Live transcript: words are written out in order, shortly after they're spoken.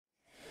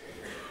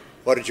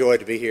What a joy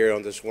to be here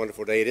on this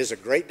wonderful day. It is a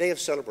great day of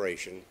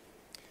celebration,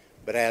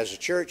 but as the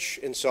church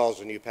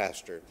installs a new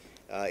pastor,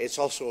 it's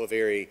also a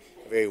very,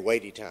 very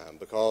weighty time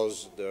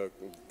because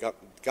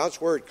God's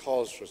Word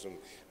calls for some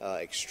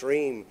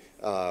extreme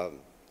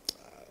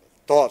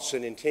thoughts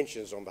and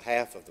intentions on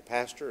behalf of the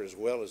pastor as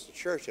well as the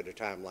church at a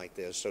time like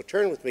this. So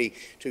turn with me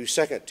to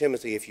 2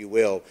 Timothy, if you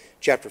will,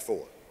 chapter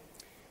 4.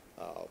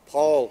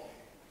 Paul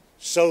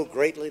so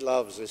greatly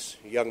loves this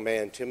young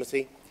man,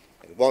 Timothy,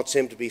 and wants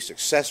him to be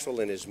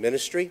successful in his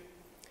ministry.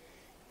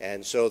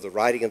 And so the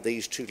writing of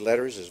these two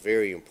letters is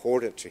very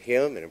important to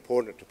him and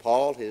important to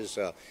Paul, his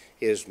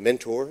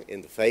mentor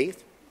in the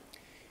faith.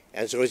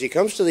 And so as he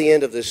comes to the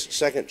end of this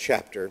second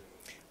chapter,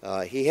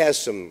 he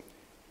has some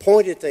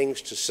pointed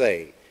things to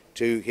say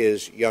to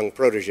his young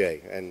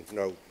protege. And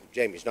no,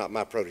 Jamie's not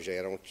my protege.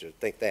 I don't want you to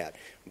think that.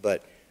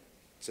 But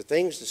the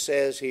things that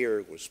says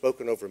here was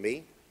spoken over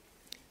me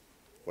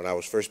when I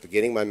was first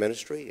beginning my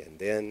ministry, and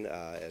then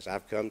as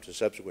I've come to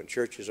subsequent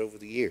churches over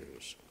the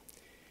years.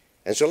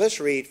 And so let's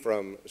read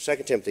from 2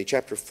 Timothy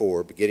chapter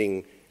 4,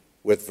 beginning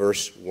with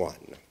verse 1.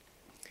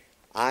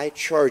 I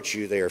charge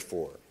you,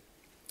 therefore,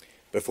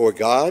 before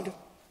God,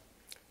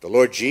 the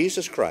Lord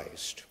Jesus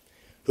Christ,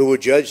 who will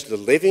judge the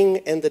living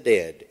and the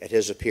dead at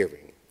his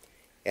appearing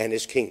and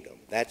his kingdom.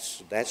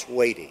 That's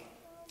weighty.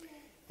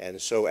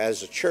 And so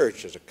as a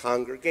church, as a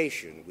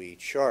congregation, we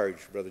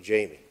charge Brother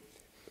Jamie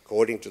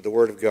according to the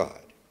Word of God.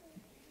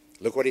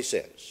 Look what he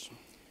says.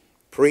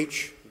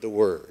 Preach the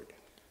word.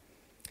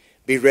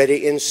 Be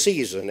ready in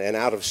season and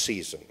out of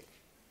season.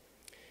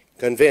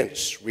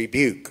 Convince,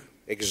 rebuke,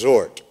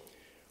 exhort,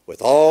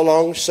 with all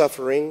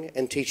long-suffering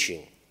and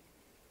teaching.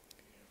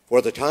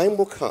 For the time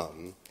will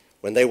come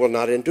when they will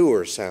not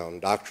endure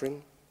sound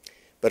doctrine,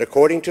 but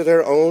according to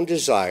their own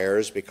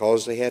desires,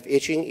 because they have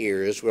itching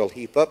ears, will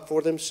heap up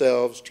for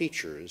themselves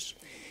teachers,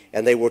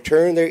 and they will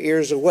turn their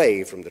ears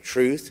away from the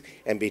truth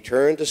and be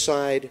turned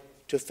aside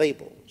to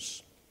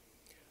fables.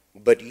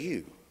 But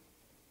you,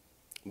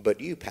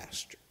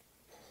 pastor,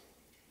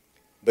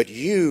 but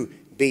you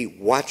be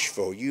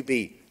watchful, you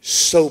be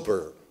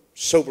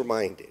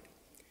sober-minded.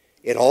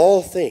 In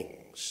all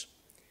things,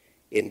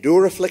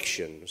 endure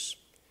afflictions,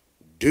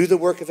 do the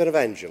work of an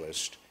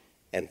evangelist,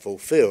 and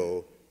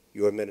fulfill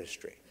your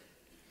ministry.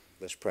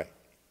 Let's pray.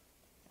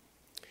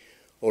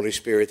 Holy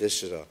Spirit,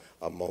 this is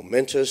a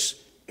momentous,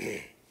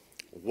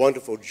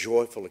 wonderful,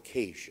 joyful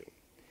occasion.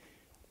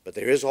 But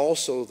there is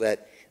also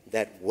that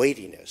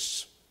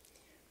weightiness,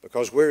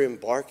 because we're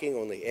embarking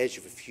on the edge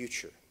of a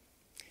future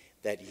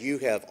that you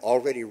have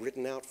already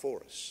written out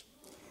for us.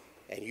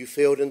 And you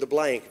filled in the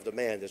blank of the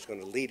man that's going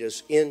to lead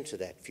us into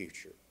that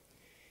future.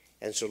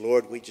 And so,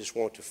 Lord, we just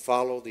want to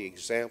follow the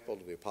example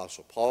of the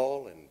Apostle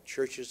Paul and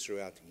churches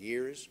throughout the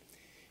years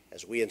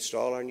as we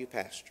install our new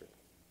pastor.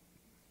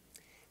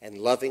 And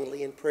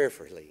lovingly and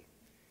prayerfully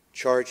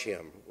charge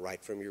him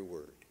right from your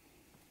word.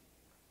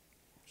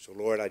 So,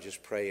 Lord, I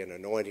just pray an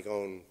anointing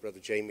on Brother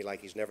Jamie like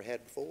he's never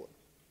had before,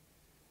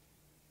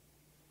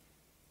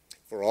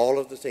 for all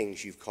of the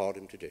things you've called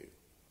him to do.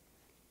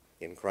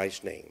 In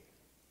Christ's name,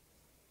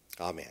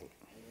 amen.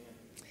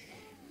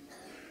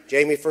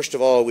 Jamie, first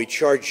of all, we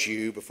charge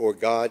you before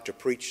God to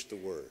preach the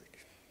word.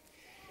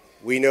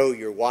 We know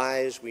you're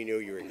wise. We know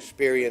your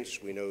experience.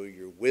 We know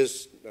your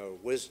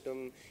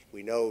wisdom.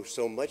 We know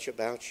so much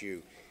about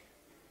you.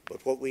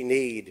 But what we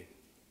need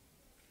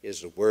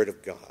is the word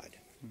of God.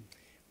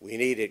 We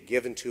need it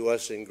given to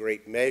us in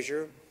great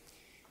measure,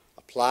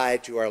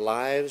 applied to our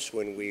lives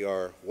when we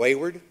are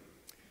wayward,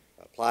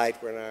 applied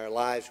in our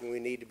lives when we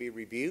need to be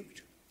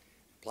rebuked,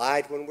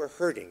 applied when we're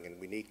hurting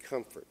and we need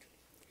comfort.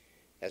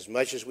 As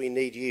much as we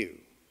need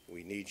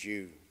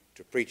you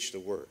to preach the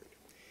word.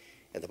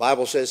 And the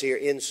Bible says here,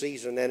 in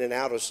season and in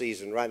out of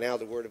season. Right now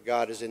the word of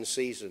God is in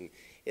season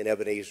in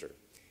Ebenezer.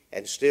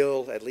 And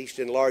still, at least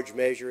in large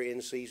measure,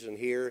 in season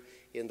here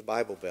in the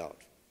Bible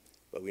Belt.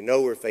 But we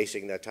know we're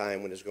facing that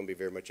time when it's going to be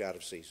very much out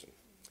of season.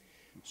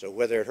 So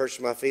whether it hurts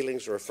my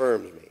feelings or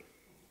affirms me,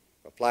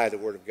 apply the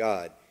word of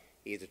God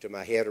either to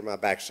my head or my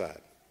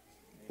backside,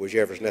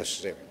 whichever is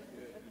necessary.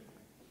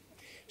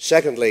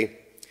 Secondly,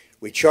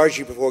 we charge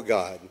you before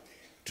God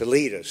to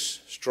lead us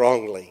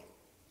strongly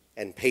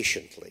and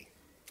patiently.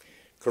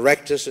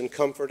 Correct us and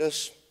comfort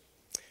us.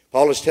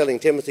 Paul is telling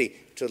Timothy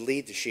to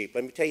lead the sheep.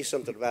 Let me tell you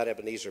something about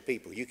Ebenezer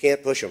people. You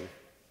can't push them.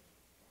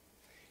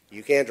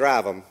 You can't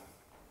drive them.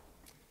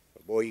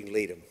 But boy, you can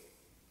lead them,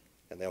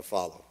 and they'll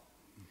follow.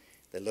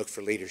 They look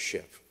for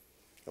leadership.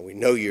 And we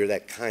know you're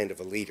that kind of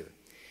a leader.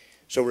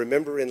 So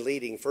remember, in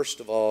leading, first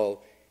of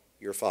all,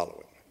 you're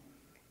following.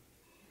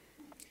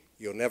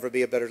 You'll never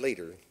be a better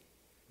leader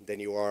than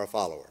you are a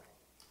follower.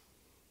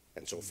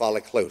 And so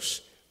follow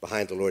close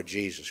behind the Lord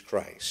Jesus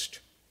Christ.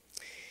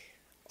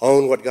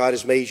 Own what God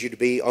has made you to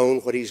be. Own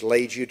what he's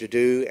laid you to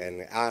do.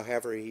 And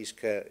however he's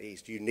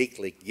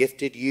uniquely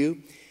gifted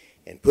you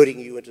and putting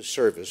you into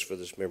service for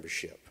this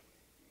membership.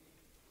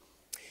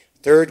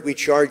 Third, we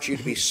charge you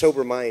to be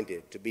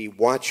sober-minded, to be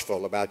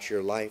watchful about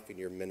your life and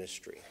your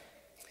ministry.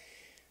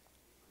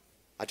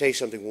 I tell you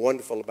something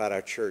wonderful about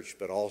our church,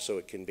 but also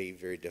it can be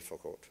very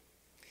difficult.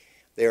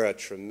 They're a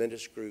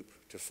tremendous group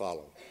to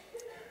follow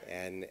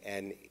and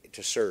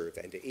to serve,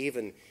 and to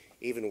even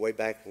way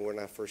back when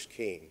I first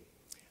came,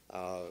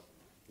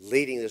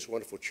 leading this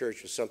wonderful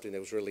church was something that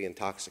was really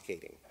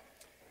intoxicating.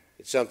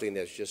 It's something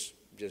that just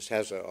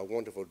has a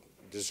wonderful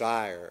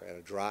desire and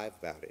a drive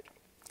about it.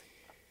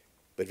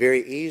 But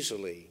very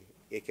easily,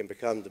 it can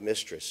become the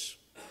mistress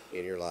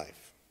in your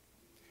life.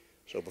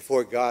 So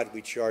before God,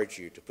 we charge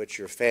you to put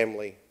your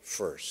family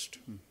first.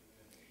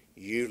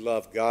 You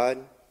love God,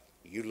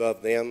 you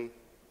love them,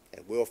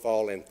 and we'll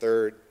fall in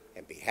third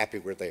and be happy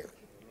we're there.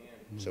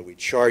 So we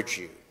charge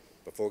you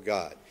before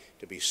God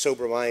to be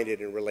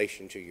sober-minded in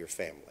relation to your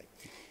family.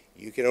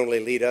 You can only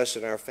lead us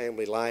in our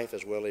family life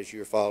as well as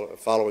you're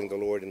following the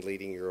Lord and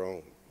leading your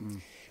own.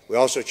 We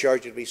also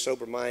charge you to be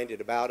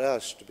sober-minded about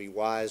us, to be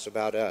wise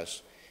about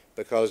us,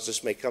 because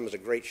this may come as a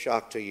great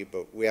shock to you,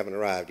 but we haven't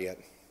arrived yet.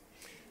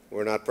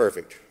 We're not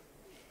perfect.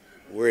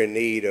 We're in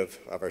need of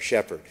our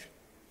shepherd.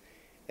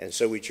 And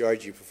so we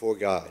charge you before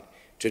God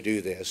to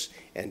do this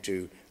and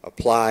to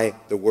apply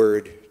the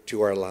word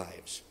to our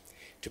lives.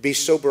 To be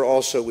sober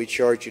also, we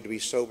charge you to be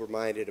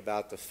sober-minded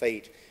about the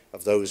fate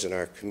of those in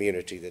our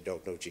community that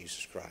don't know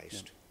Jesus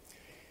Christ. Yeah.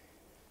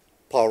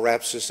 Paul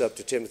wraps this up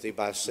to Timothy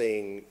by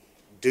saying,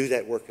 do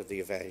that work of the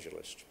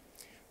evangelist.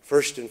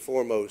 First and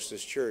foremost,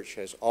 this church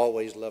has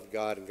always loved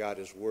God and God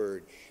His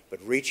Word, but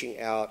reaching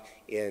out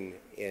in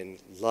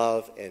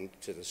love and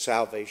to the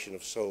salvation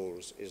of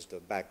souls is the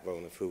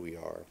backbone of who we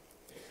are.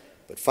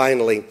 But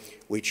finally,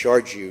 we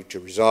charge you to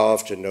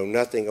resolve to know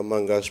nothing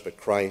among us but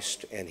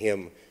Christ and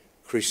Him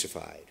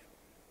crucified.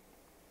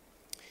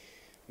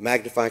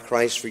 Magnify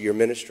Christ for your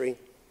ministry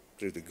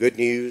through the good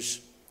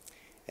news,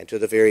 and to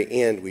the very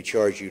end, we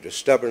charge you to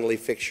stubbornly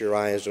fix your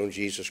eyes on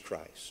Jesus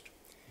Christ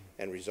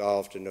and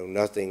resolve to know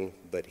nothing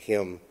but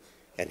Him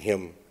and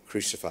Him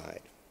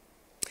crucified.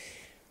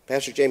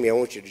 Pastor Jamie, I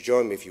want you to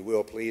join me, if you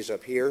will, please,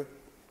 up here.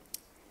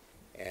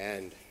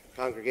 And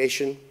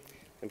congregation,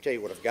 let me tell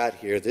you what I've got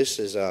here. This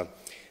is a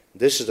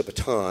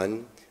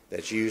baton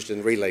that's used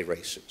in relay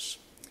races.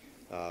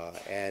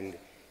 And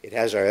it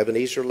has our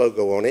Ebenezer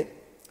logo on it.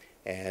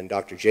 And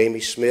Dr.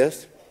 Jamie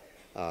Smith,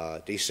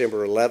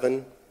 December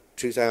 11,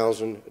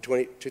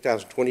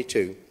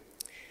 2022.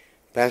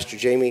 Pastor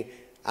Jamie,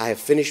 I have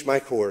finished my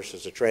course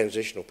as a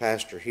transitional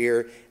pastor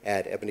here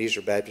at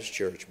Ebenezer Baptist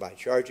Church by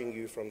charging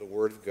you from the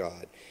Word of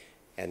God.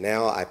 And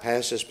now I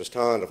pass this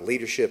baton of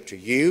leadership to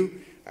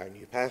you, our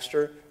new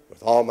pastor,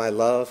 with all my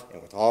love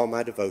and with all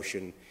my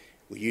devotion.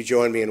 Will you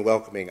join me in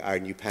welcoming our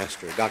new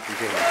pastor, Dr.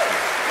 Jamie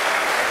Smith?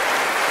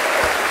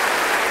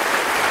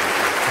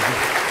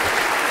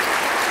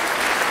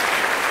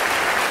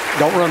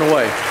 Don't run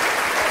away.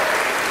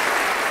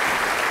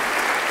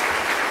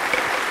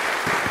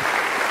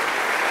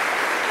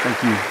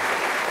 Thank you.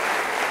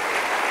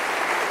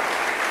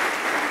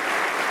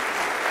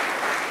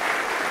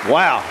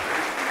 Wow.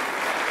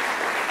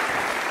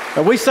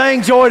 Now, we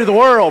sang Joy to the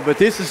World, but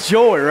this is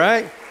joy,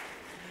 right?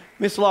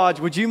 Miss Lodge,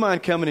 would you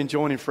mind coming and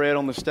joining Fred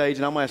on the stage?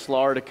 And I'm going to ask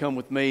Laura to come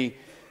with me,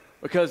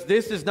 because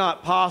this is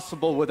not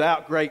possible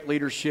without great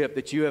leadership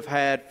that you have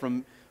had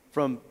from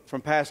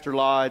Pastor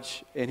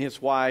Lodge and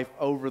his wife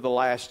over the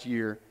last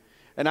year.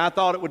 And I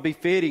thought it would be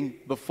fitting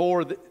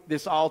before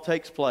this all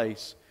takes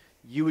place,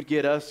 you would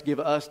give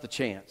us the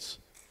chance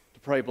to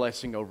pray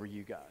blessing over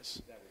you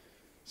guys.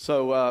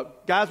 So,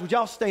 guys, would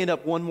y'all stand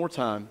up one more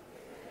time?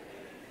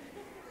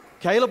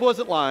 Caleb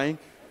wasn't lying.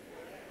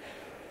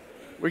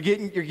 You're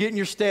getting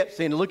your steps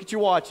in. Look at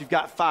your watch. You've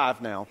got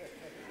 5 now.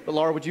 But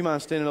Laura, would you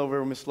mind standing over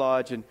with Miss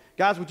Lodge? And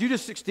guys, would you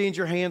just extend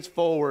your hands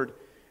forward?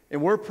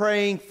 And we're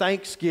praying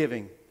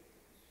thanksgiving.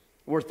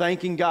 We're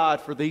thanking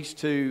God for these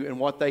two and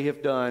what they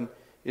have done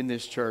in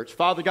this church.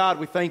 Father God,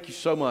 we thank you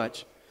so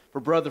much for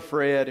Brother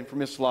Fred and for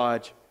Miss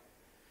Lodge.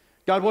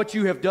 God, what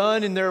you have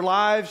done in their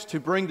lives to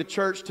bring the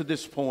church to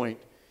this point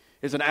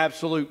is an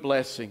absolute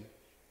blessing.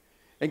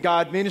 And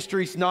God,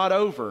 ministry's not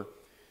over.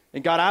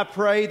 And God, I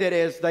pray that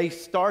as they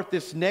start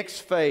this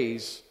next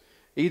phase,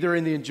 either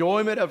in the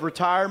enjoyment of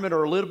retirement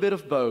or a little bit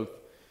of both,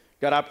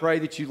 God, I pray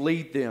that you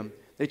lead them,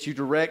 that you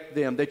direct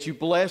them, that you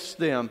bless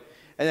them,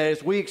 and that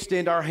as we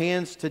extend our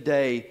hands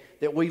today,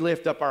 that we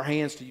lift up our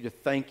hands to you to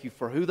thank you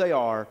for who they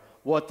are,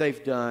 what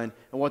they've done,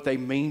 and what they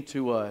mean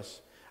to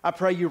us. I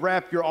pray you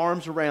wrap your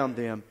arms around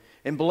them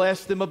and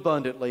bless them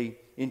abundantly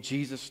in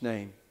Jesus'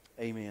 name.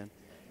 Amen.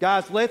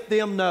 Guys, let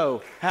them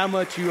know how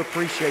much you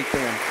appreciate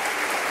them.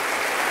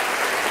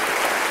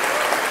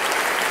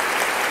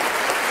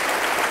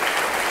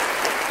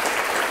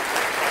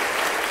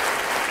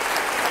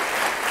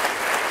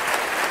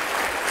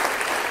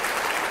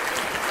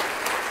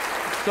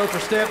 So for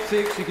step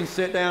 6, you can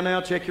sit down now,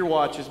 check your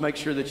watches, make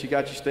sure that you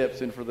got your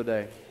steps in for the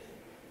day.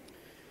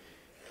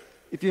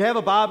 If you have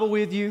a Bible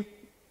with you,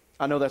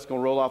 I know that's going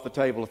to roll off the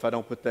table if I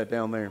don't put that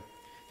down there. If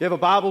you have a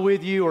Bible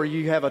with you, or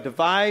you have a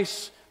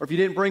device, or if you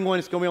didn't bring one,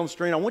 it's going to be on the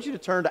screen. I want you to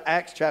turn to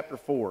Acts chapter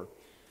 4.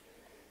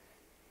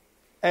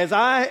 As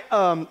I,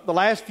 the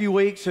last few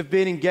weeks, have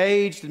been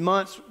engaged in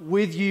months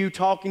with you,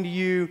 talking to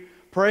you,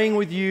 praying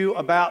with you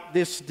about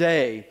this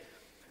day,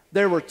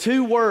 there were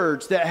two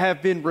words that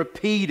have been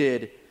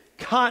repeated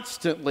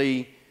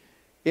constantly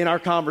in our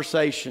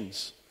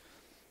conversations.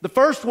 The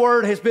first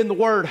word has been the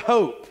word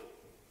hope.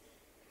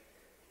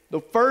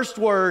 The first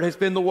word has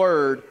been the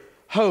word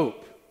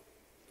hope.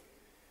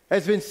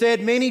 As has been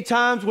said many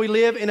times, we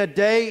live in a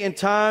day and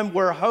time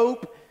where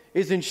hope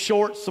is in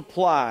short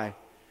supply.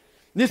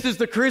 This is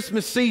the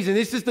Christmas season.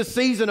 This is the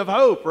season of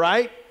hope,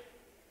 right?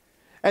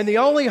 And the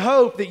only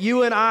hope that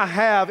you and I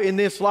have in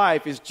this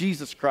life is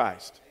Jesus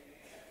Christ.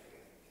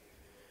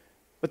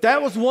 But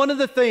that was one of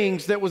the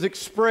things that was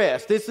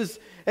expressed. This is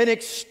an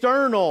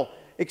external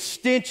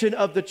extension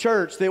of the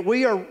church, that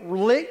we are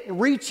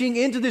reaching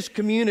into this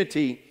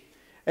community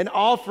and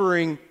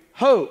offering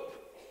hope.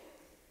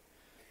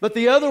 But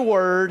the other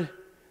word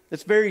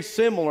that's very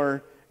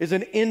similar is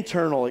an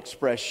internal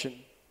expression.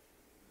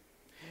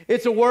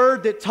 It's a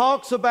word that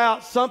talks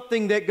about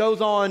something that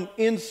goes on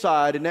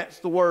inside, and that's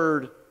the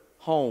word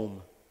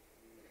home.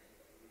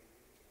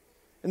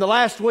 In the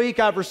last week,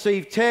 I've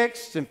received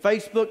texts and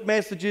Facebook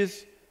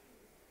messages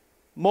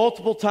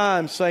multiple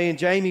times saying,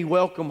 "Jamie,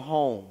 welcome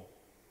home."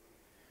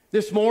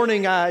 This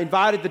morning, I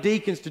invited the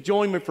deacons to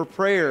join me for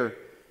prayer.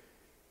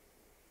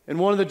 And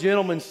one of the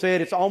gentlemen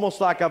said, "It's almost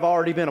like I've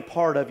already been a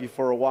part of you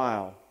for a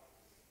while.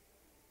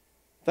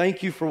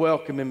 Thank you for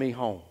welcoming me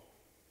home.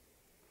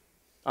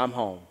 I'm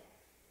home."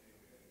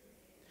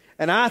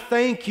 And I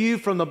thank you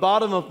from the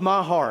bottom of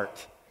my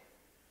heart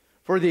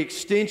for the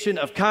extension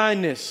of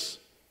kindness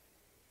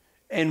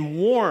and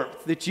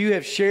warmth that you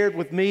have shared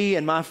with me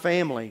and my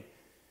family.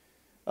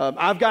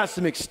 I've got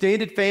some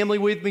extended family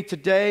with me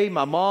today.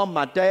 My mom,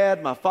 my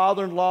dad, my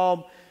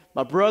father-in-law,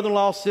 my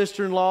brother-in-law,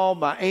 sister-in-law,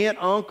 my aunt,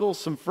 uncle,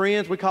 some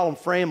friends. We call them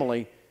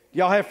family. Do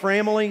y'all have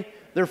family?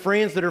 They're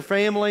friends that are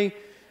family.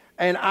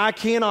 And I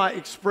cannot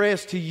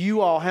express to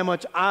you all how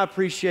much I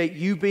appreciate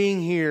you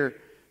being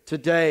here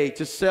today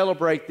to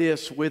celebrate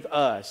this with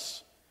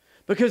us.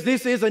 Because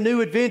this is a new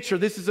adventure.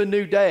 This is a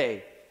new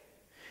day.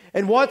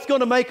 And what's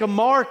going to make a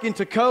mark in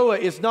Toccoa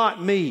is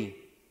not me.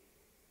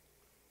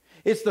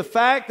 It's the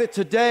fact that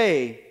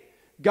today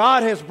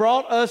God has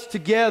brought us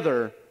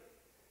together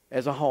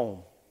as a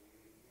home.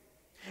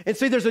 And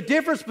see, there's a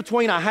difference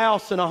between a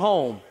house and a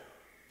home.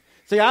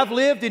 See, I've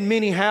lived in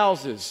many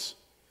houses,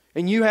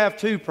 and you have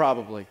too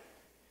probably.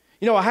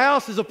 You know, a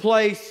house is a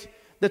place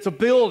that's a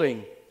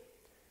building.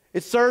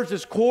 It serves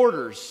as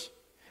quarters.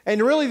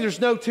 And really there's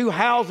no two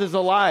houses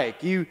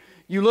alike. You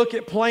look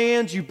at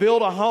plans, you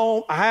build a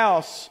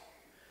house,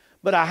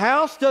 but a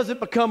house doesn't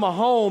become a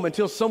home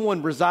until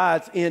someone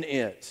resides in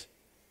it.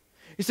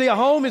 You see, a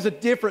home is a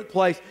different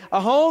place. A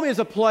home is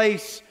a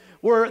place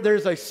where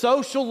there's a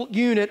social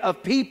unit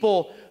of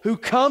people who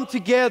come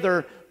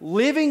together,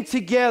 living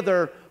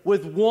together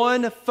with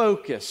one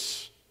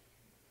focus,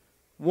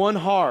 one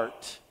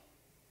heart,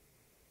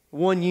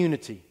 one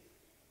unity.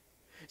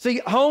 See,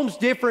 home's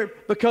different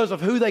because of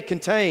who they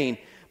contain,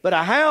 but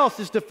a house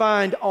is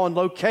defined on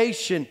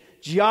location,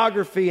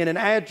 geography, and an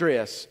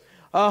address.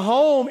 A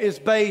home is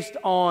based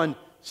on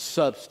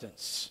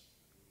substance.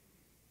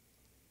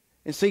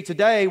 And see,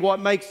 today, what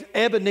makes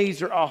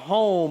Ebenezer a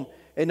home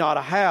and not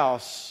a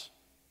house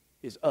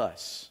is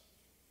us.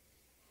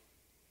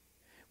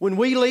 When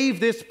we leave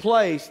this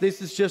place,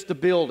 this is just a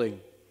building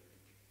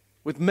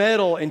with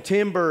metal and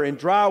timber and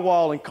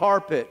drywall and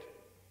carpet.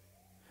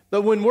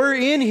 But when we're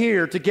in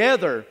here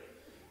together,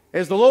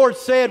 as the Lord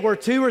said, where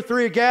two or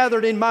three are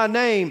gathered in my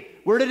name,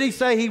 where did He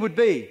say He would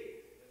be?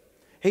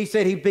 He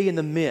said He'd be in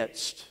the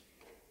midst.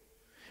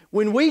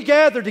 When we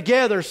gather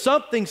together,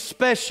 something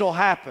special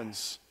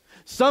happens.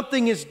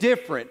 Something is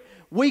different.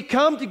 We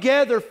come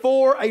together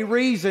for a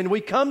reason.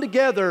 We come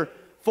together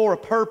for a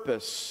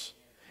purpose.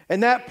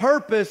 And that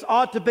purpose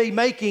ought to be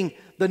making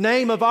the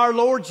name of our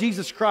Lord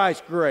Jesus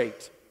Christ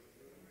great.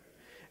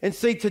 And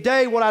see,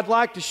 today what I'd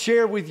like to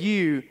share with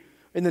you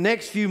in the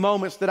next few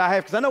moments that I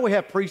have, because I know we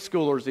have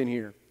preschoolers in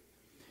here.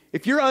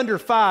 If you're under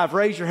 5,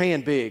 raise your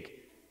hand big.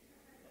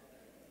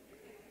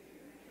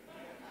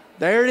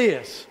 There it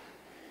is.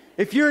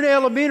 If you're in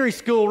elementary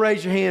school,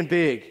 raise your hand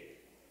big.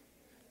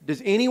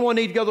 Does anyone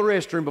need to go to the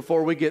restroom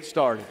before we get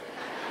started?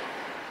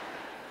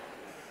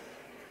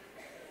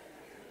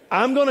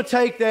 I'm going to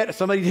take that.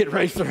 Somebody did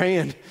raise their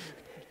hand.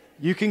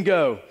 You can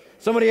go.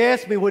 Somebody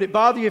asked me, would it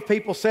bother you if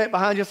people sat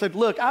behind you? I said,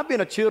 look, I've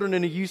been a children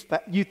and a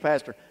youth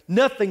pastor.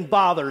 Nothing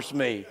bothers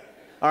me.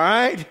 All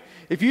right?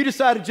 If you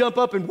decide to jump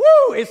up and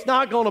woo, it's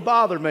not going to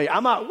bother me.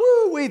 I might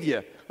woo with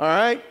you. All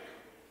right?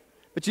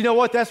 But you know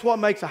what? That's what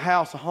makes a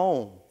house a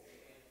home.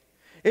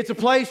 It's a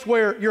place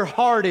where your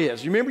heart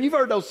is. You remember, you've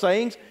heard those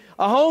sayings.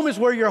 A home is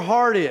where your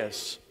heart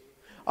is.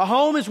 A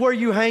home is where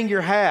you hang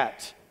your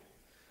hat.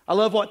 I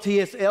love what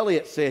T.S.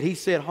 Eliot said. He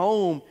said,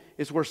 home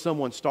is where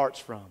someone starts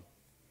from.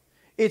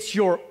 It's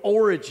your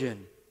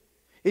origin.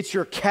 It's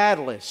your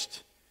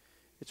catalyst.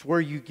 It's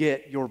where you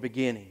get your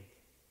beginning.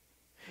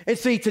 And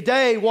see,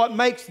 today, what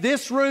makes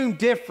this room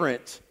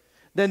different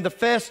than the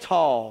fest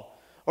hall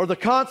or the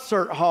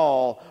concert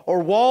hall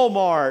or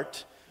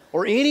Walmart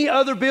or any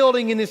other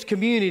building in this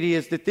community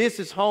is that this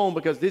is home,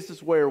 because this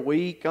is where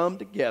we come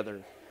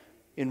together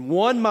in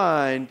one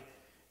mind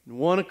in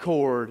one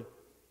accord,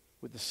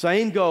 with the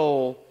same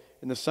goal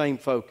and the same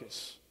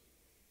focus.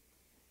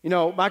 You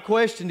know, my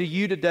question to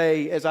you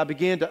today as I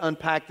begin to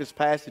unpack this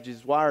passage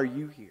is, why are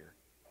you here?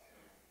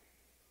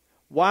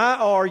 Why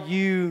are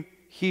you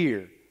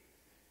here?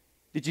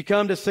 Did you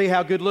come to see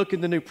how good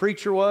looking the new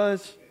preacher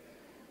was?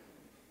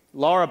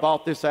 Laura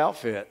bought this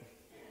outfit.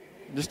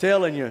 I'm just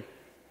telling you.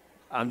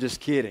 I'm just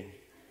kidding.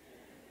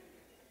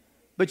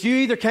 But you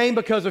either came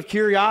because of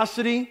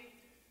curiosity,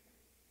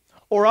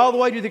 or all the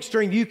way to the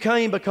extreme, you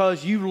came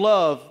because you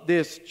love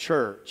this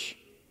church.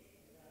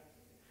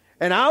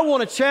 And I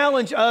want to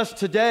challenge us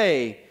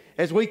today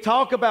as we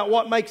talk about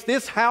what makes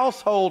this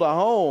household a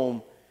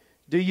home.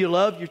 Do you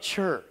love your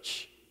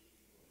church?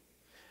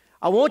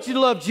 I want you to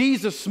love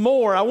Jesus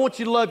more. I want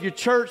you to love your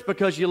church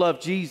because you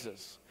love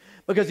Jesus.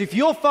 Because if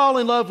you'll fall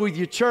in love with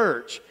your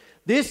church,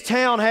 this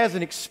town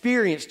hasn't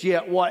experienced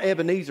yet what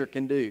Ebenezer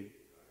can do.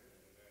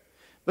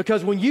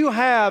 Because when you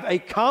have a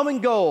common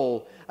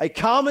goal, a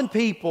common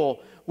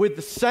people with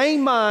the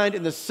same mind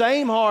and the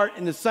same heart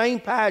and the same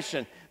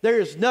passion, there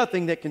is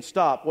nothing that can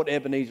stop what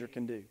Ebenezer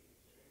can do.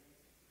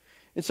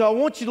 And so I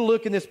want you to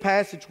look in this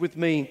passage with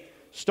me,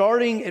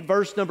 starting at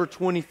verse number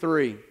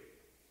 23.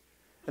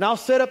 And I'll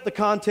set up the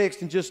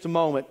context in just a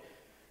moment.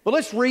 But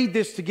let's read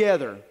this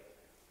together.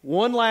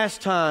 One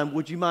last time,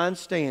 would you mind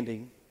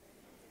standing?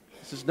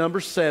 This is number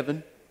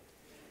 7.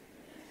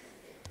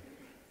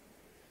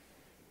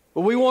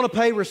 But we want to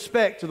pay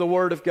respect to the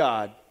Word of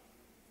God.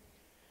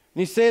 And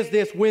he says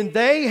this, when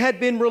they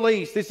had been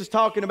released, this is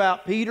talking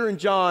about Peter and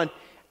John,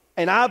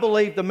 and I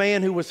believe the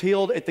man who was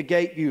healed at the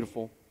gate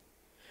beautiful.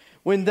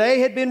 When they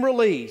had been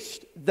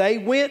released, they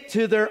went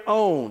to their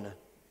own.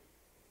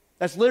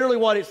 That's literally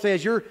what it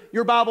says.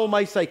 Your Bible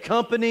may say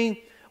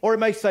company, or it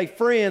may say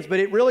friends, but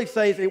it really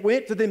says it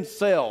went to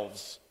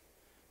themselves.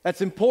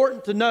 That's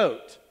important to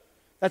note.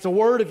 That's a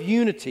word of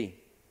unity.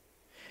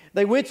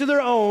 They went to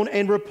their own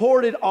and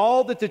reported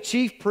all that the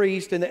chief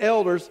priest and the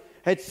elders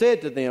had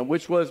said to them,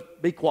 which was,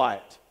 be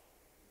quiet,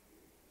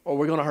 or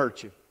we're going to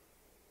hurt you.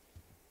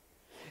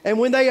 And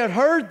when they had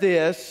heard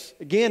this,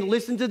 again,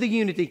 listen to the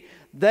unity,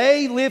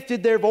 they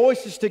lifted their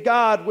voices to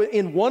God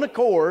in one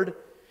accord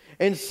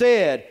and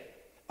said,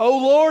 O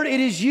Lord,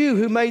 it is you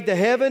who made the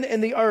heaven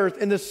and the earth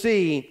and the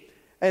sea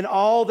and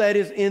all that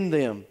is in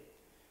them,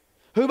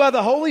 who by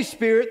the Holy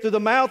Spirit through the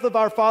mouth of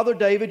our father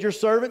David, your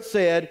servant,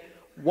 said,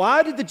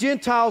 why did the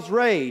Gentiles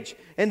rage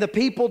and the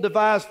people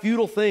devise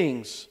futile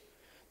things?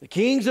 The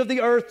kings of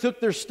the earth took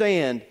their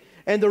stand,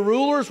 and the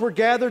rulers were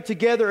gathered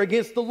together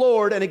against the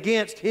Lord and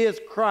against His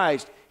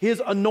Christ,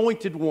 His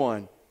anointed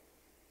one.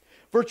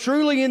 For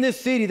truly in this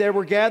city they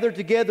were gathered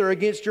together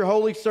against your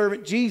holy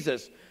servant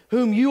Jesus,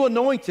 whom you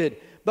anointed,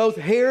 both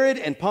Herod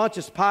and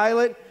Pontius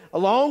Pilate,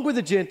 along with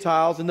the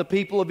Gentiles and the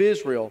people of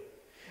Israel.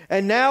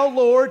 And now,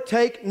 Lord,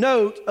 take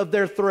note of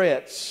their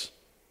threats,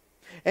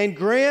 and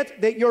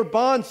grant that your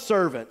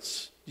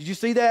bondservants, did you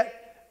see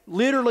that?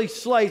 Literally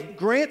slaves.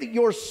 Grant that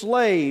your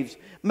slaves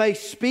may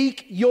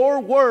speak your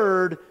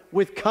word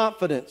with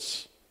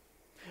confidence,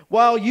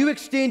 while you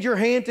extend your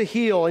hand to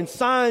heal, and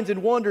signs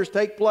and wonders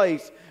take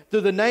place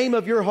through the name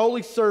of your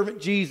holy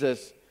servant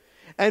Jesus.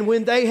 And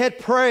when they had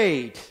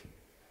prayed,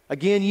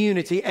 again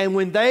unity, and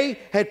when they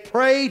had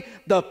prayed,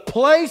 the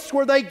place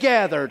where they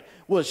gathered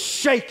was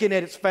shaken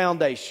at its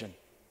foundation.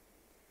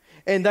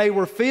 And they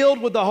were filled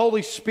with the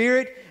Holy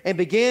Spirit and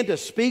began to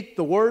speak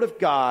the word of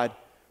God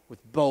with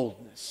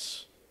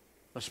boldness.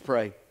 Let's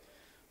pray.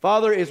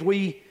 Father, as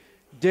we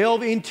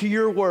delve into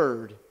your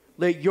word,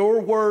 let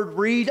your word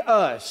read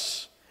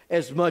us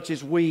as much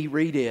as we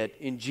read it.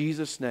 In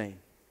Jesus' name,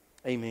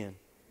 amen.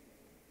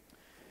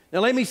 Now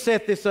let me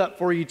set this up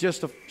for you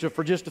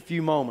for just a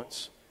few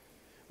moments.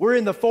 We're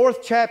in the 4th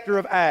chapter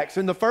of Acts.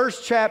 In the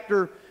 1st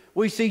chapter,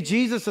 we see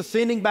Jesus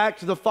ascending back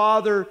to the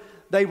Father.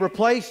 They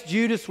replace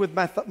Judas with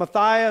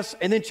Matthias,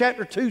 and then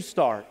chapter 2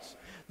 starts.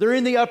 They're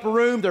in the upper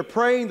room, they're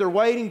praying, they're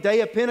waiting,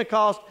 day of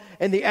Pentecost,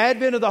 and the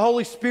advent of the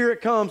Holy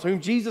Spirit comes,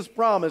 whom Jesus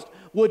promised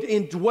would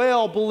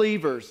indwell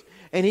believers.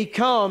 And He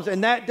comes,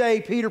 and that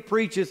day Peter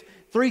preaches,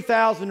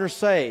 3,000 are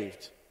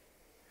saved.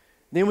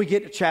 Then we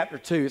get to chapter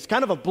 2. It's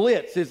kind of a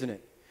blitz, isn't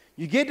it?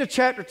 You get to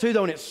chapter 2,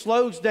 though, and it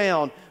slows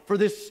down for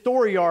this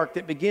story arc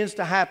that begins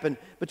to happen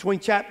between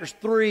chapters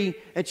 3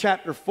 and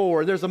chapter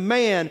 4. There's a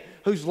man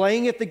who's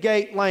laying at the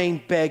gate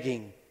lane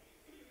begging.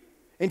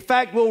 In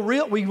fact,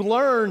 we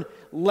learn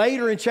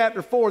later in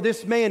chapter 4,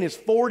 this man is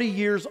 40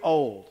 years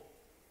old.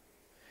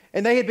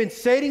 And they had been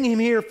setting him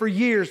here for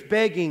years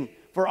begging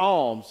for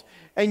alms.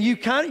 And you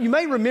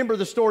may remember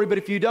the story, but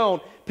if you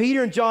don't,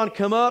 Peter and John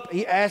come up,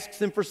 he asks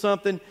them for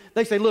something.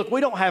 They say, look,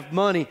 we don't have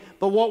money,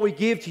 but what we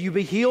give to you,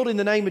 be healed in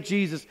the name of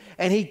Jesus.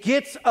 And he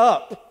gets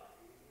up,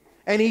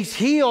 and he's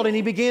healed, and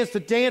he begins to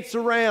dance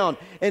around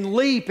and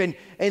leap, and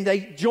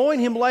they join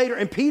him later.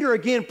 And Peter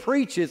again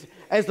preaches,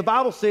 as the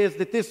Bible says,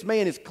 that this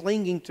man is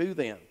clinging to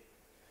them.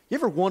 You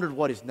ever wondered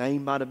what his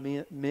name might have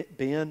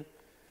been?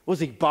 Was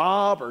he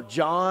Bob or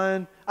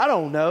John? I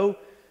don't know.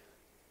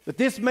 But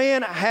this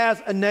man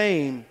has a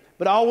name,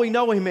 but all we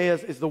know him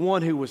as is the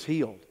one who was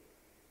healed.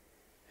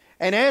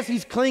 And as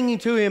he's clinging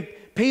to him,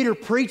 Peter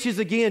preaches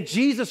again,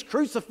 Jesus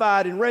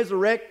crucified and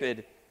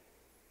resurrected,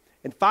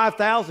 and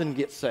 5,000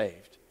 get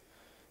saved.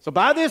 So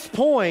by this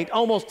point,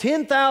 almost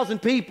 10,000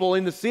 people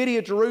in the city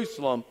of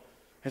Jerusalem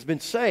has been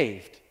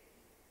saved.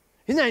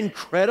 Isn't that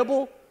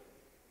incredible?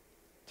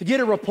 To get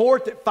a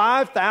report that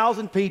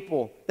 5,000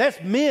 people,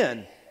 that's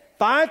men,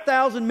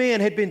 5,000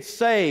 men had been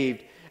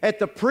saved at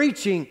the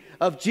preaching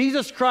of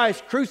Jesus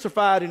Christ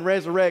crucified and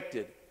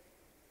resurrected.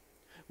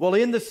 Well,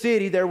 in the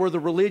city there were the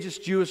religious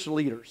Jewish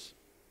leaders,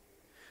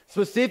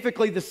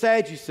 specifically the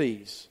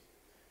Sadducees.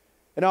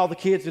 And all the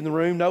kids in the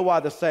room know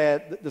why the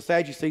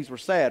Sadducees were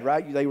sad,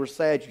 right? They were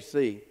sad, you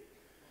see.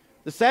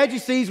 The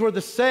Sadducees were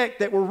the sect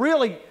that were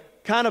really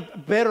kind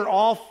of better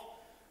off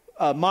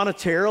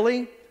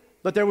monetarily,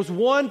 but there was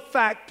one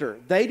factor.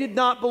 They did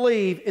not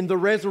believe in the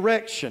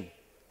resurrection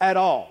at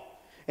all.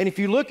 And if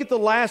you look at the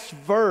last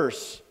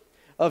verse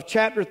of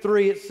chapter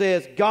 3, it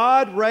says,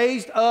 God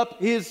raised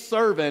up his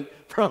servant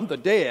from the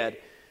dead.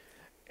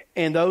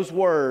 And those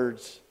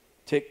words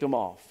ticked them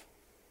off.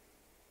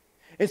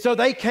 And so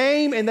they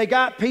came and they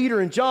got Peter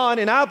and John,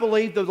 and I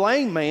believe the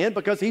lame man,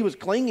 because he was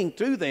clinging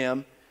to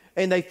them,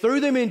 and they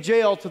threw them in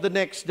jail to the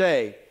next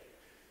day.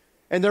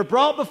 And they're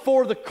brought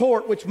before the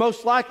court, which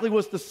most likely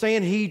was the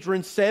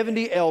Sanhedrin,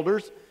 70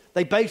 elders.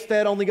 They based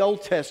that on the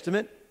Old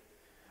Testament.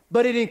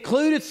 But it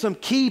included some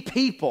key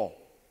people.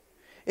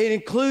 It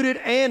included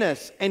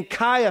Annas and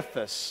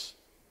Caiaphas.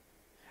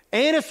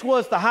 Annas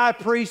was the high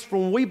priest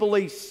from, we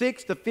believe,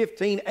 6 to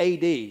 15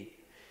 AD.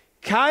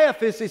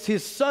 Caiaphas is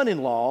his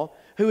son-in-law,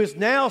 who is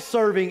now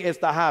serving as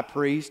the high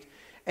priest.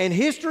 And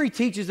history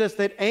teaches us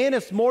that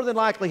Annas more than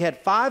likely had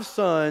 5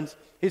 sons,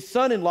 his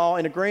son-in-law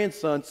and a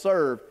grandson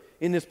served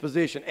in this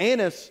position.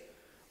 Annas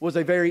was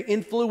a very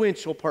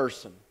influential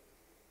person.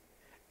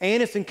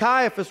 Annas and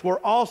Caiaphas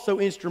were also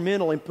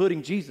instrumental in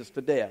putting Jesus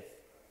to death.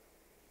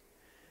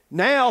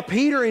 Now,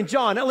 Peter and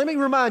John, now let me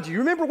remind you,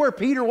 remember where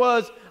Peter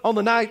was on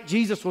the night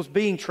Jesus was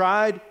being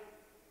tried?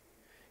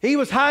 He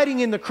was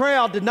hiding in the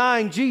crowd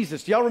denying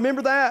Jesus. Do y'all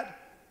remember that?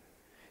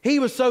 He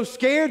was so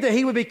scared that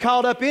he would be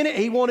caught up in it,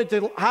 he wanted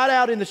to hide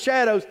out in the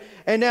shadows.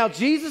 And now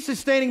Jesus is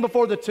standing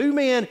before the 2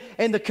 men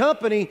and the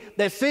company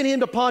that sent him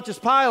to Pontius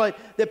Pilate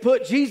that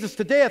put Jesus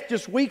to death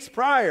just weeks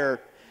prior.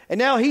 And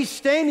now he's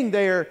standing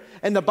there,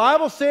 and the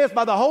Bible says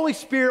by the Holy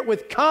Spirit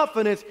with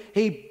confidence,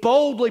 he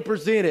boldly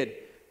presented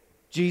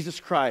Jesus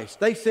Christ.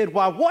 They said,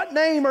 why, what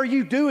name are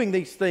you doing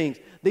these things?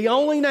 The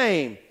only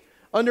name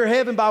under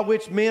heaven by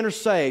which men are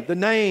saved, the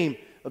name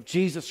of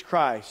Jesus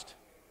Christ.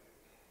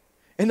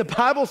 And the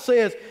Bible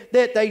says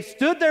that they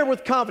stood there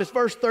with confidence,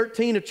 verse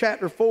 13 of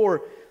chapter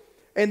 4,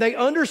 and they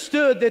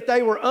understood that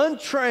they were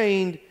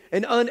untrained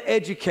and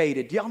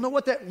uneducated. Do y'all know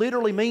what that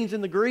literally means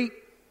in the Greek?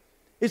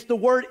 It's the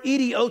word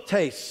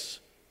idiotes.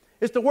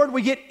 It's the word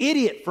we get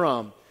idiot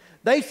from.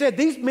 They said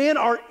these men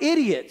are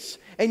idiots,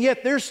 and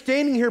yet they're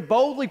standing here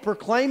boldly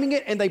proclaiming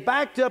it, and they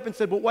backed up and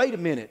said, well, wait a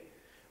minute.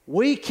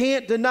 We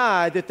can't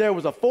deny that there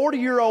was a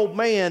 40-year-old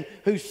man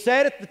who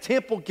sat at the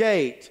temple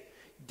gate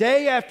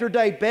day after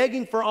day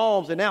begging for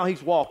alms, and now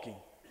he's walking.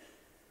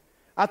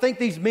 I think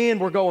these men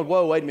were going,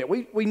 whoa, wait a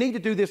minute. We need to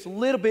do this a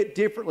little bit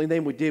differently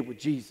than we did with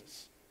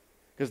Jesus,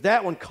 because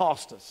that one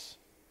cost us.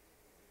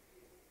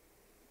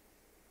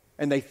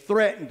 And they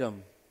threatened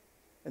him,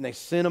 and they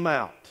sent him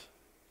out.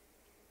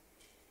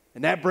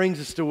 And that brings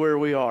us to where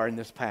we are in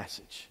this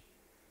passage.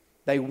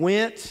 They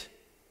went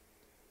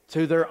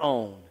to their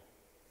own.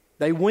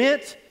 They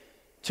went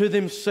to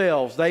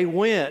themselves. They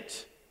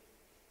went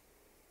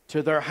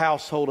to their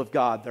household of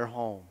God, their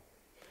home.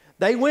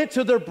 They went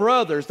to their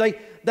brothers.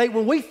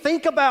 When we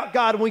think about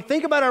God, when we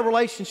think about our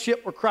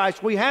relationship with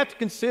Christ, we have to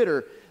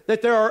consider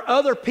that there are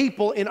other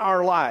people in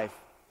our life.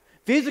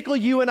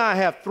 Physically, you and I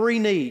have 3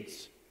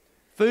 needs: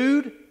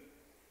 food,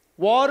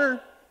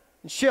 water,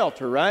 and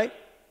shelter, right?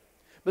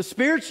 But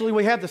spiritually,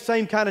 we have the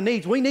same kind of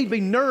needs. We need to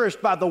be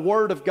nourished by the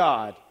Word of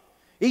God.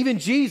 Even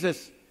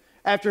Jesus,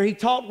 after he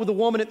talked with the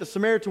woman at the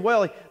Samaritan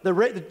well,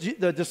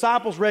 the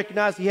disciples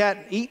recognized he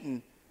hadn't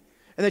eaten.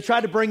 And they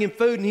tried to bring him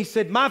food, and he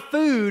said, my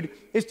food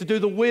is to do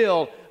the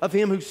will of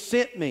him who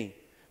sent me.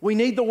 We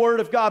need the Word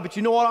of God, but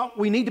you know what?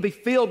 We need to be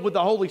filled with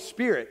the Holy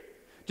Spirit.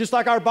 Just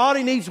like our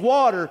body needs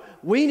water,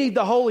 we need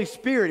the Holy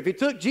Spirit. If it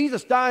took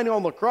Jesus dying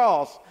on the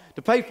cross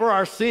to pay for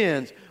our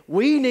sins,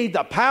 we need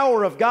the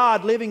power of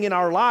God living in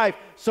our life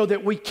so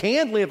that we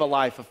can live a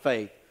life of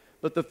faith.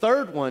 But the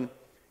third one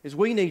is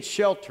we need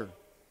shelter.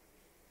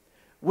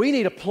 We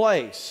need a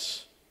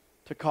place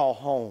to call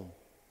home.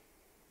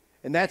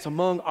 And that's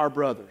among our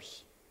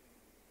brothers.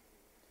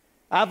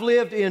 I've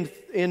lived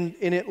in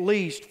at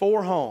least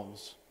 4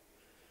 homes.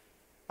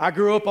 I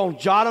grew up on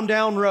Jotham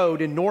Down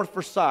Road in North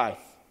Forsyth.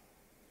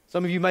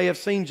 Some of you may have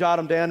seen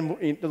Jotham Down.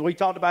 We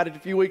talked about it a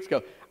few weeks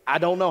ago. I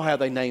don't know how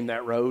they named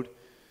that road.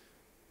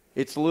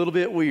 It's a little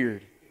bit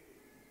weird.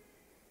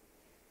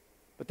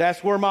 But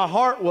that's where my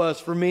heart was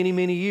for many,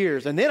 many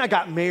years. And then I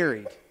got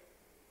married.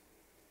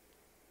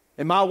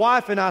 And my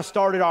wife and I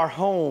started our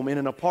home in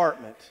an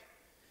apartment.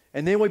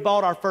 And then we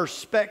bought our first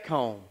spec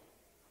home.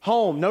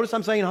 Home. Notice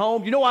I'm saying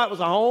home. You know why it was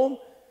a home?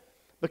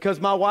 Because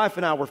my wife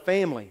and I were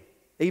family.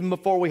 even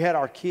before we had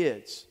our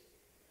kids.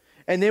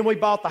 And then we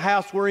bought the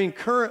house we're in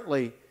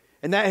currently,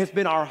 and that has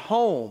been our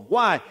home.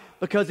 Why?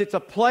 Because it's a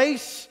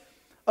place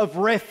of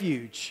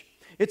refuge.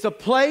 It's a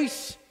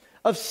place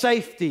of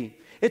safety.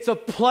 It's a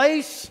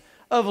place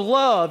of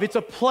love. It's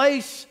a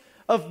place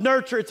of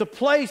nurture. It's a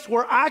place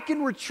where I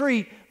can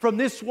retreat from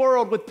this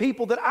world with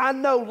people that I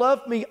know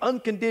love me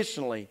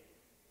unconditionally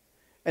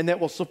and that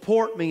will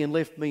support me and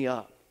lift me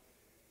up.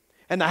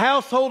 And the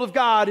household of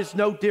God is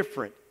no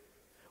different.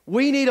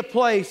 We need a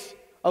place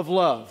of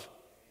love.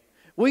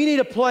 We need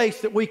a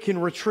place that we can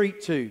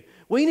retreat to.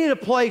 We need a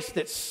place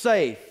that's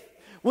safe.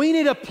 We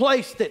need a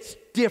place that's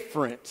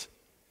different.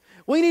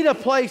 We need a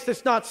place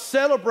that's not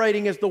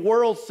celebrating as the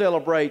world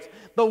celebrates,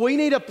 but we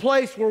need a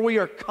place where we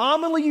are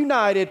commonly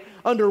united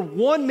under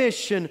one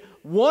mission,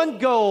 one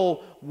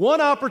goal,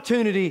 one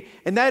opportunity,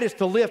 and that is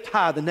to lift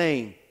high the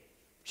name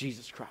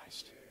Jesus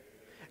Christ.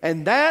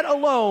 And that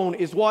alone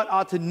is what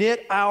ought to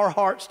knit our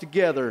hearts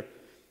together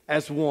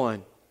as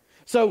one.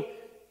 So,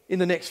 in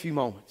the next few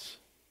moments,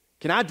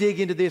 can I dig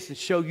into this and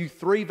show you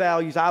three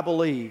values I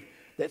believe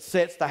that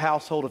sets the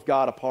household of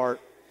God apart?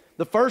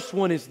 The first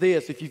one is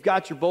this. If you've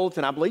got your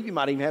bulletin, I believe you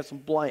might even have some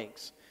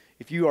blanks.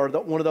 If you are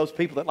one of those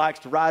people that likes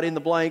to write in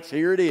the blanks,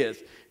 here it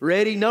is.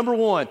 Ready? Number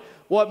one.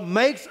 What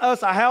makes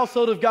us a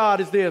household of God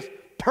is this.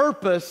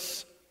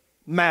 Purpose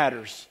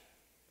matters.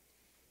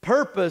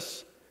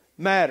 Purpose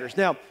matters.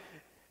 Now,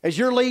 as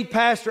your lead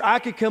pastor, I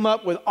could come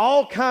up with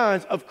all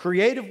kinds of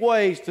creative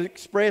ways to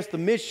express the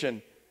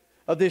mission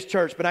of this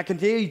church. But I can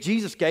tell you,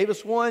 Jesus gave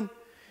us one.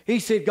 He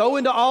said, go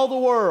into all the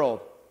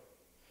world.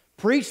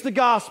 Preach the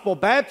gospel,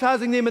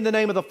 baptizing them in the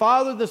name of the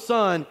Father, the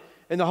Son,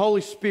 and the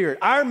Holy Spirit.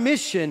 Our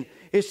mission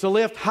is to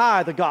lift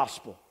high the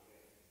gospel.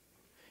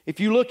 If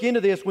you look into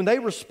this, when they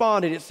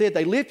responded, it said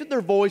they lifted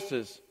their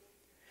voices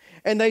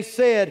and they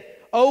said,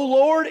 "O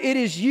Lord, it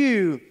is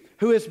you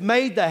who has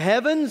made the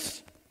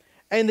heavens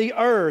and the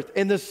earth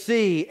and the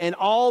sea and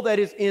all that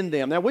is in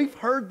them." Now, we've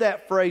heard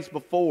that phrase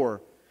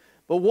before,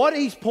 but what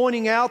he's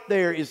pointing out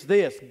there is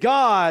this.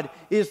 God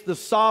is the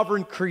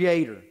sovereign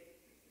creator.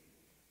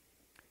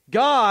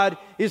 God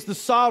is the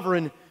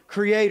sovereign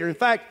creator. In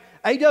fact,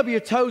 A.W.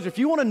 Tozer, if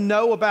you want to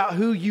know about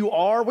who you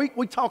are,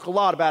 we talk a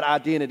lot about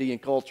identity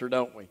and culture,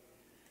 don't we?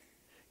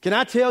 Can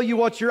I tell you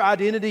what your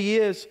identity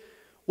is?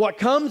 What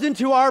comes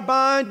into our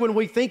mind when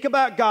we think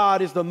about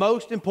God is the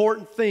most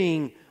important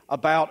thing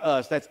about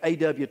us. That's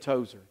A.W.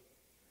 Tozer.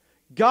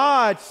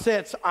 God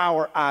sets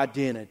our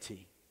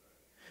identity.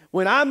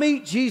 When I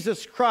meet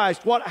Jesus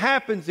Christ, what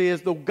happens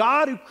is the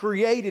God who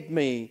created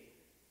me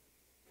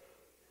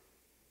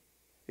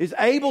is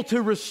able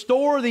to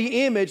restore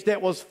the image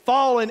that was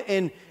fallen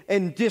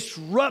and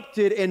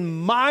disrupted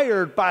and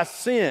mired by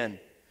sin.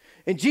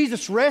 And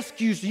Jesus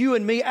rescues you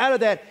and me out of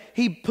that.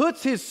 He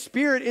puts His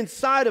Spirit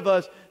inside of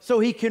us so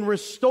He can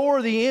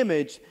restore the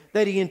image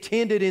that He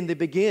intended in the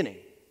beginning.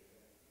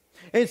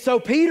 And so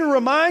Peter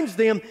reminds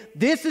them,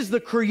 this is the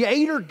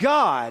Creator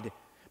God.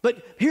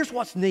 But here's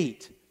what's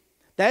neat.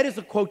 That is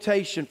a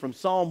quotation from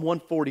Psalm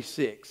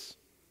 146.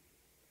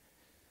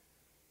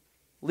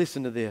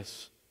 Listen to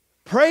this.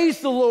 Praise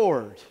the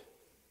Lord.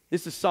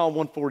 This is Psalm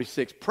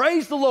 146.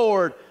 Praise the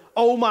Lord,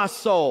 O my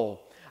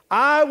soul.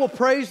 I will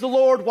praise the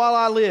Lord while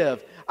I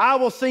live. I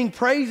will sing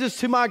praises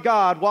to my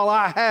God while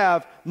I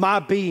have my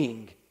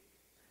being.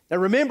 Now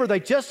remember,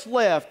 they just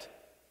left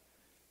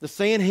the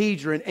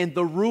Sanhedrin and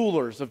the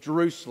rulers of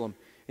Jerusalem.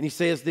 And he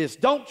says this,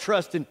 don't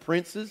trust in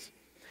princes,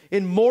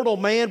 in mortal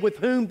man with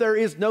whom there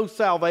is no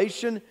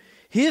salvation.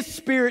 His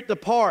spirit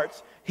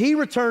departs. He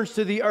returns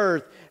to the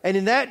earth. And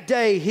in that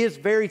day, his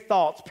very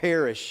thoughts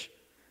perish.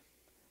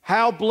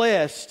 How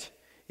blessed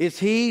is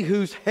he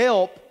whose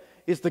help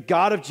is the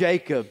God of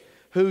Jacob,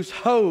 whose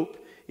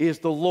hope is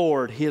the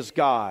Lord his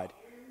God,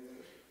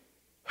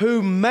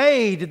 who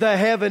made the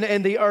heaven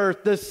and the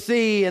earth, the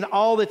sea, and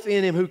all that's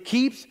in him, who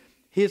keeps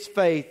His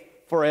faith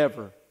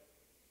forever.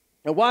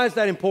 Now, why is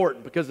that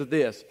important? Because of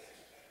this.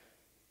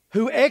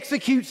 Who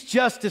executes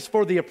justice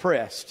for the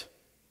oppressed,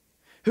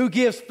 who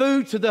gives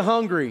food to the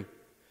hungry.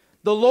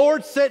 The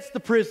Lord sets the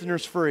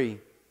prisoners free.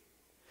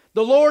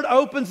 The Lord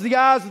opens the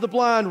eyes of the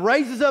blind,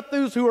 raises up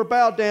those who are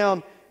bowed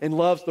down, and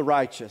loves the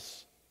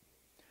righteous.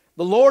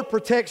 The Lord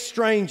protects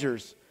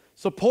strangers,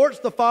 supports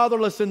the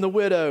fatherless and the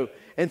widow,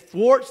 and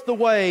thwarts the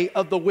way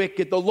of the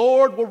wicked. The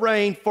Lord will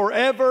reign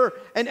forever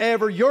and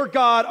ever. Your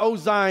God, O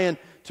Zion,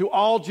 to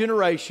all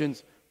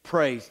generations.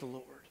 Praise the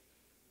Lord.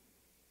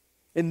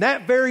 In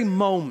that very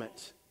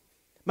moment,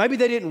 maybe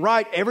they didn't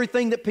write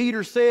everything that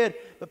Peter said,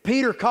 but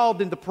Peter called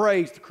them to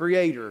praise the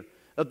Creator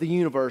of the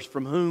universe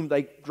from whom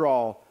they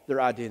draw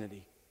their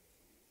identity.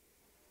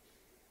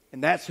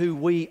 And that's who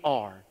we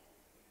are.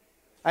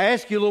 I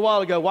asked you a little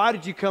while ago, why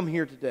did you come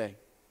here today?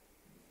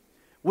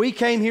 We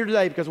came here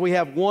today because we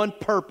have one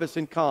purpose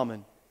in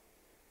common,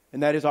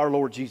 and that is our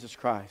Lord Jesus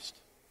Christ.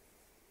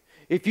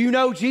 If you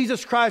know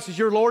Jesus Christ as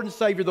your Lord and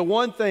Savior, the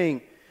one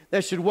thing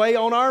that should weigh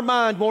on our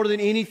mind more than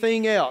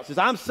anything else is,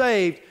 I'm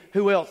saved,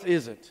 who else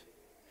isn't?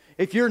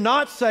 If you're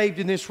not saved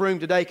in this room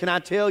today, can I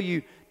tell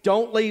you,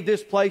 don't leave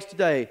this place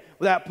today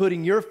without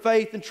putting your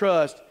faith and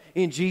trust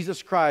in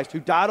Jesus Christ, who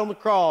died on the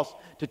cross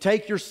to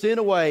take your sin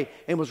away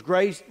and was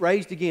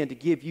raised again to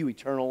give you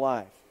eternal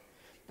life.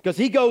 Because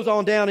he goes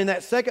on down in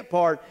that second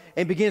part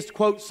and begins to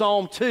quote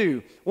Psalm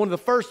 2, one of the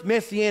first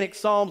messianic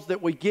psalms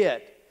that we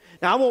get.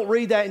 Now, I won't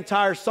read that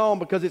entire psalm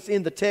because it's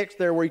in the text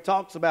there where he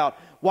talks about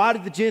why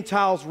did the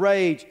Gentiles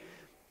rage.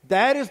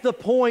 That is the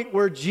point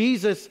where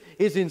Jesus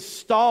is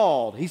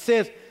installed. He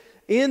says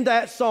in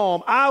that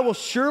psalm, I will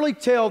surely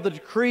tell the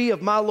decree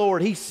of my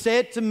Lord. He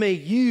said to me,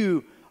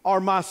 you are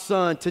my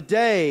son.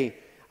 Today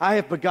I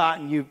have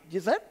begotten you.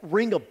 Does that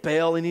ring a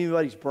bell in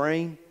anybody's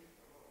brain?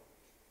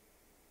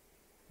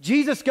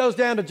 Jesus goes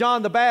down to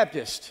John the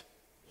Baptist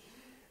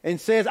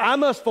and says, I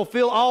must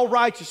fulfill all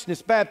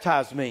righteousness,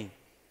 baptize me.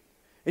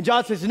 And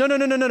John says, no,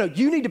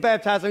 you need to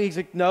baptize me. He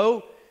said,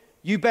 no,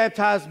 you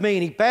baptize me.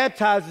 And he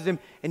baptizes him,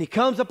 and he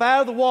comes up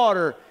out of the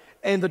water,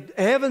 and the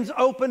heavens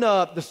open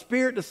up, the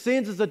Spirit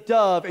descends as a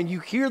dove, and you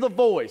hear the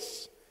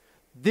voice.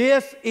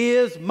 This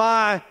is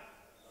my,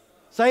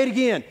 say it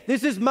again,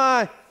 this is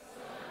my,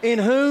 in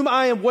whom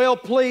I am well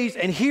pleased.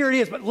 And here it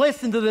is. But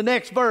listen to the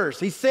next verse.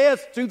 He says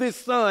to this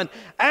son,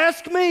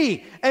 ask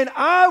me, and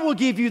I will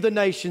give you the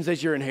nations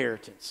as your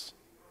inheritance.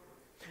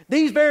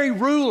 These very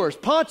rulers,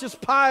 Pontius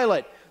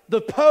Pilate,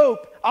 the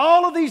Pope,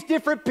 all of these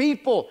different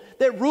people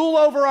that rule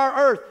over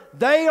our earth,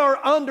 they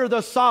are under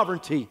the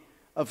sovereignty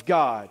of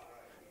God.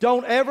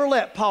 Don't ever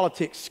let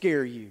politics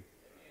scare you.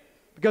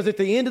 Because at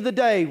the end of the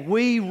day,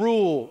 we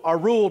are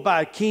ruled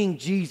by King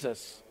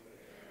Jesus.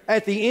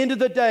 At the end of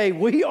the day,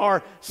 we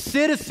are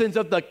citizens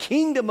of the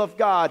kingdom of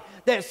God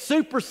that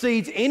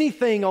supersedes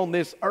anything on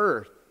this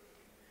earth.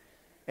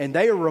 And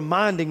they are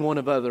reminding one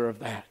another of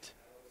that.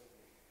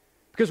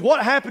 Because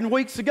what happened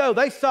weeks ago?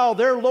 They saw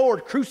their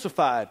Lord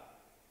crucified.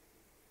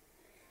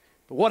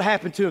 But what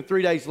happened to him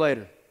 3 days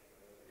later?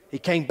 He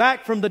came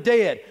back from the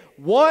dead.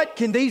 What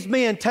can these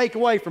men take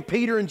away from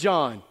Peter and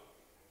John?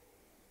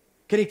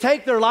 Can he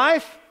take their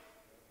life?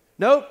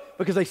 Nope,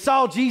 because they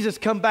saw Jesus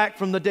come back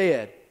from the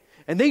dead.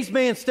 And these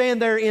men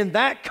stand there in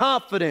that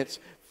confidence,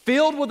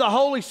 filled with the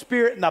Holy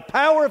Spirit and the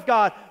power of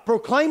God,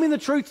 proclaiming the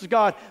truths of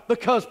God,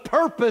 because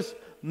purpose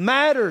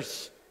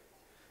matters.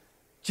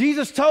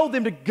 Jesus told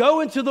them to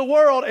go into the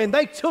world, and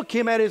they took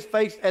him at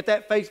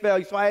that face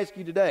value. So I ask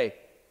you today,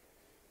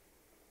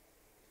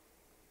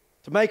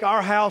 to make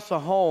our house a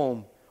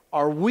home,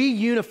 are we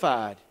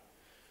unified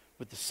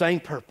with the same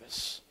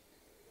purpose?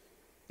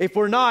 If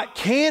we're not,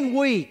 can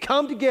we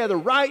come together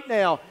right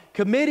now,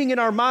 committing in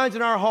our minds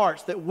and our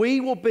hearts that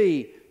we will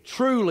be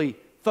truly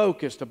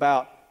focused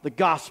about the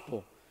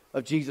gospel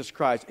of Jesus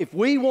Christ? If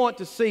we want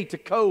to see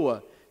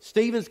Toccoa,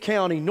 Stevens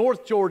County,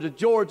 North Georgia,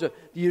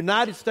 the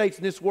United States,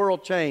 and this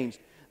world changed,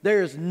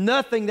 there is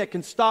nothing that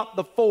can stop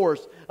the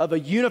force of a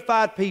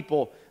unified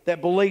people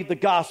that believe the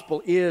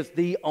gospel is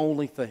the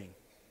only thing.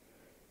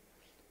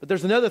 But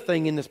there's another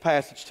thing in this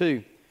passage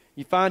too.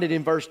 You find it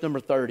in verse number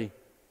 30.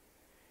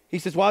 He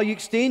says, while you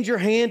extend your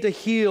hand to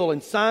heal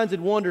and signs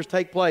and wonders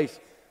take place,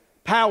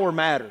 power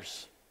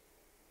matters.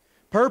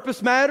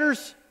 Purpose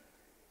matters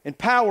and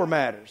power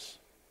matters.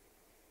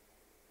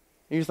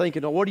 And you're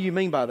thinking, what do you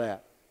mean by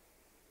that?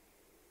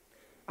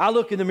 I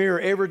look in the mirror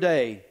every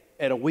day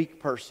at a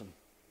weak person.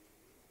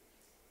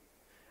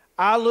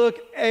 I look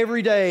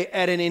every day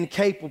at an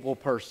incapable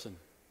person.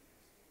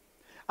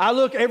 I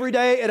look every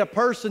day at a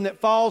person that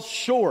falls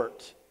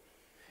short.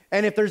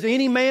 And if there's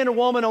any man or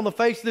woman on the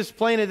face of this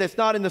planet that's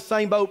not in the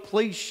same boat,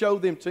 please show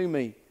them to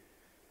me.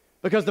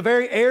 Because the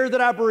very air that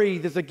I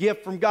breathe is a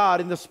gift from God,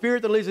 and the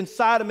Spirit that lives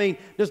inside of me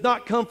does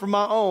not come from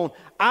my own.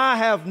 I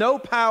have no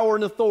power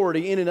and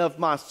authority in and of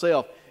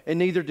myself, and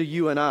neither do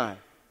you and I.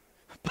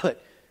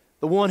 But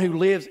the one who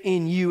lives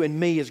in you and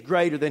me is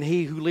greater than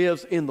he who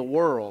lives in the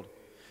world.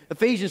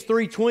 Ephesians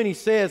 3:20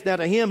 says, now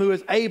to him who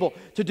is able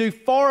to do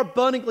far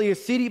abundantly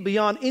exceeding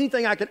beyond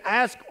anything I can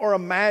ask or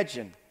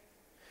imagine,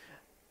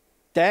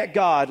 that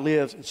God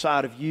lives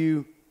inside of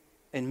you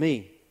and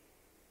me.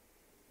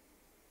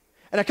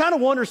 And I kind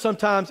of wonder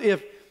sometimes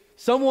if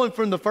someone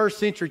from the first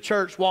century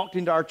church walked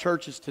into our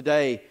churches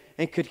today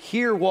and could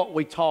hear what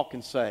we talk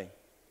and say.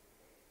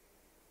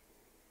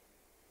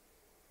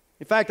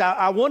 In fact,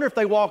 I wonder if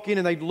they walk in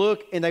and they'd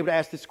look and they would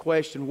ask this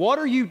question, what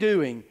are you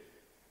doing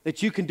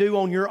that you can do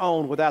on your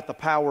own without the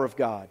power of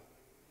God?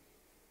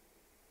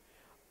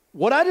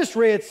 What I just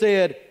read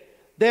said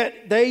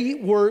that they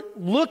were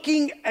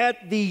looking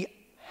at the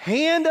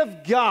hand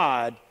of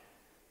God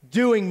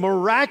doing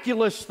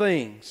miraculous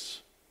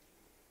things.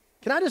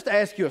 Can I just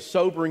ask you a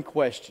sobering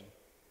question?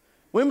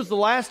 When was the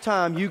last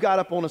time you got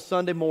up on a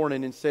Sunday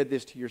morning and said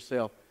this to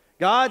yourself?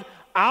 God,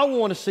 I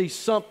want to see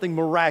something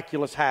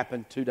miraculous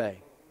happen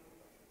today.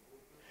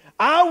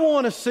 I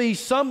want to see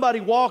somebody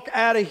walk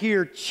out of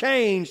here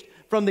changed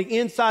from the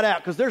inside out,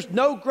 because there's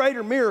no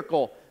greater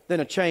miracle than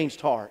a changed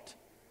heart.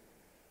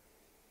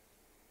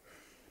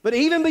 But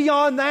even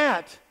beyond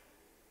that,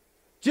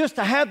 just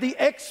to have the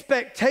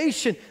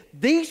expectation,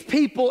 these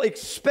people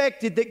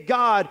expected that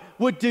God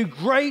would do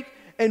great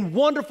and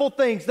wonderful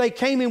things. They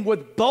came in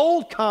with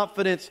bold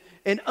confidence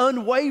and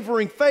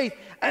unwavering faith.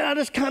 And I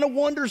just kind of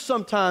wonder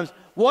sometimes,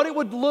 what it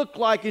would look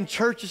like in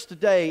churches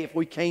today if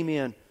we came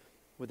in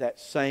with that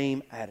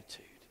same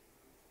attitude.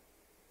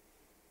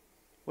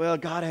 Well,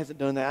 God hasn't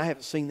done that. I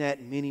haven't seen that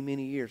in many,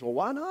 many years. Well,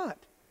 why not?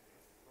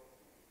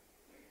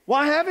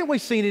 Why haven't we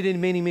seen it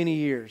in many, many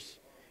years?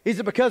 Is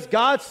it because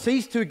God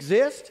ceased to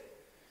exist?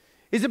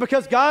 Is it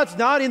because God's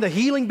not in the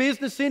healing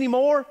business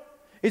anymore?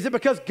 Is it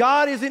because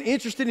God isn't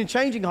interested in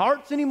changing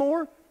hearts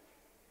anymore?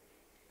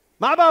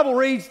 My Bible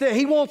reads that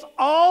He wants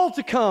all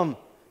to come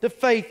to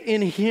faith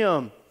in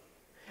Him.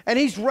 And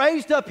He's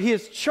raised up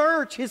His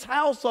church, His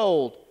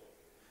household.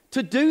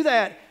 To do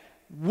that,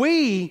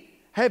 we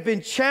have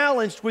been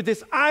challenged with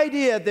this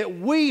idea that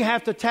we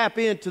have to tap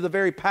into the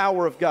very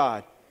power of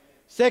God.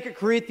 2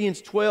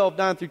 Corinthians 12,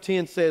 9 through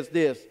 10 says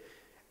this,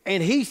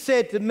 and He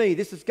said to me,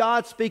 this is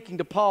God speaking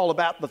to Paul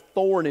about the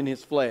thorn in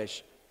his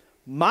flesh,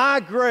 my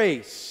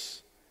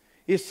grace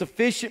is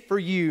sufficient for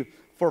you,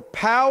 for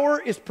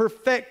power is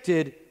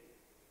perfected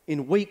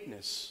in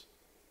weakness.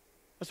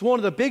 That's one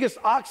of the biggest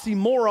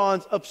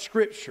oxymorons of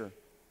Scripture.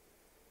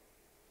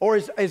 Or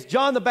as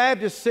John the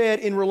Baptist said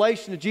in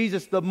relation to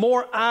Jesus, the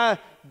more I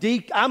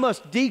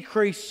must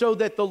decrease so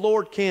that the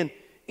Lord can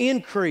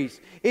increase.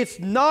 It's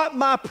not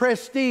my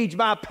prestige,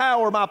 my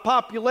power, my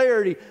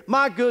popularity,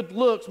 my good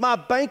looks, my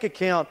bank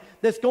account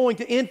that's going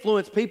to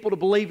influence people to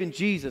believe in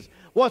Jesus.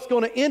 What's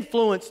going to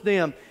influence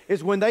them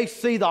is when they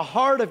see the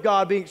heart of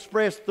God being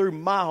expressed through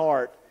my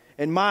heart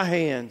and my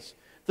hands,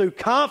 through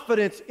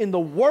confidence in the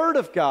Word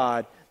of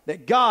God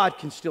that God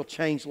can still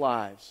change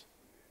lives.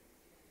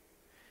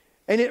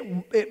 And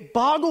it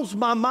boggles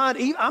my mind.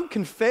 I'm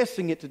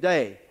confessing it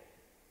today.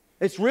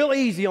 It's real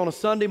easy on a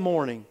Sunday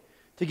morning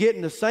to get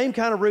in the same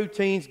kind of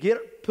routines,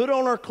 put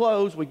on our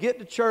clothes, we get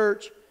to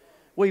church,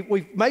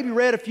 we've maybe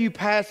read a few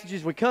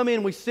passages, we come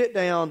in, we sit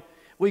down,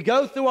 we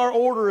go through our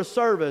order of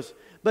service,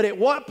 but at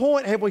what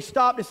point have we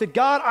stopped and said,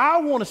 God,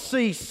 I want to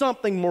see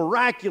something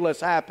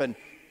miraculous happen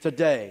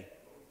today?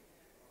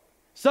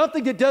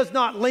 Something that does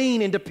not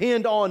lean and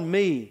depend on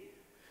me,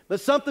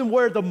 but something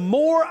where the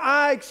more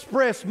I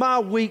express my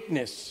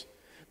weakness,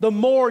 the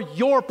more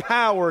your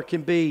power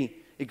can be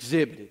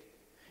exhibited.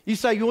 You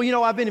say,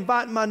 well, I've been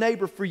inviting my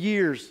neighbor for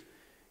years.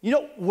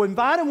 We'll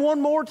invite him one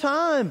more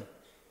time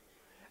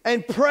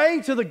and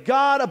pray to the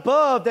God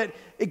above that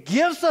it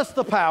gives us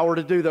the power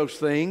to do those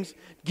things,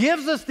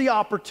 gives us the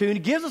opportunity,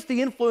 gives us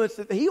the influence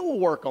that He will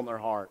work on their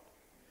heart.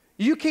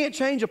 You can't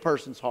change a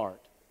person's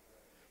heart.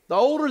 The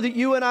older that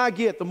you and I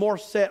get, the more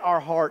set our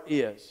heart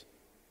is.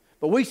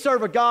 But we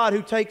serve a God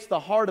who takes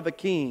the heart of a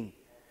king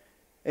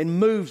and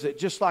moves it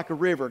just like a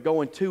river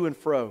going to and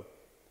fro.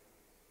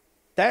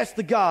 That's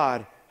the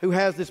God who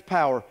has this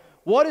power.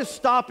 What is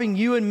stopping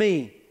you and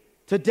me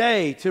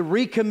today to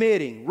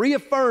recommitting,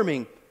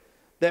 reaffirming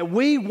that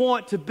we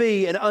want to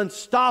be an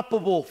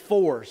unstoppable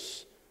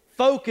force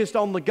focused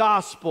on the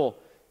gospel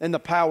and the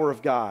power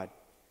of God?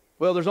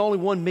 Well, there's only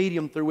one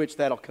medium through which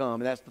that'll come,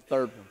 and that's the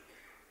third one.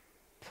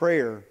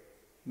 Prayer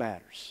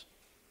matters.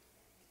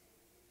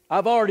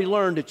 I've already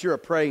learned that you're a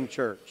praying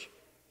church.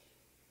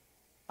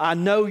 I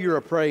know you're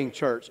a praying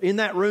church. In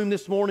that room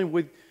this morning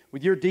with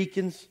your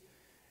deacons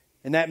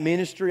and that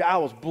ministry, I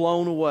was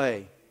blown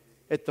away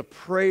at the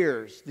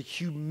prayers, the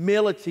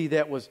humility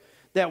that was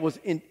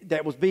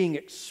being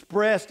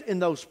expressed in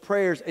those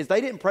prayers. As they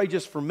didn't pray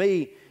just for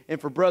me and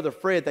for Brother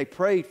Fred, they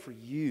prayed for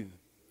you.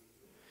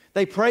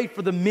 They prayed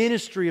for the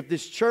ministry of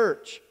this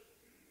church.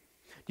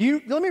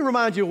 Let me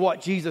remind you of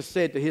what Jesus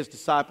said to His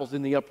disciples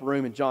in the upper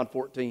room in John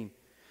 14.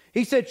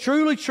 He said,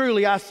 truly,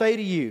 truly, I say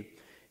to you,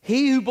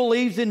 he who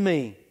believes in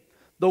me,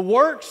 the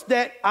works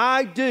that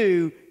I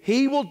do,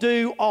 he will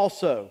do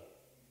also.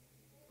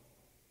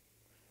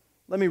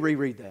 Let me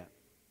reread that.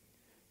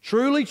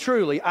 Truly,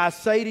 truly, I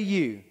say to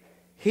you,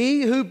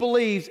 he who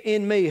believes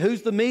in me,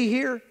 who's the me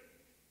here?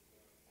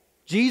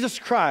 Jesus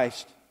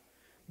Christ.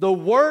 The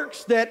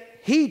works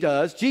that He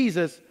does,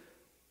 Jesus,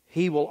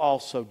 He will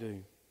also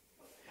do.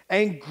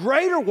 And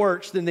greater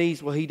works than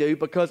these will He do,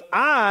 because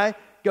I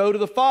go to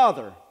the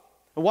Father.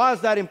 And why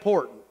is that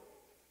important?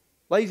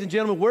 Ladies and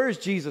gentlemen, where is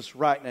Jesus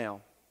right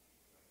now?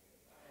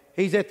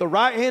 He's at the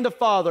right hand of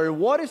Father. And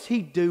what is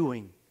He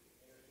doing?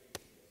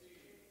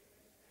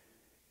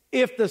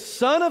 If the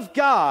Son of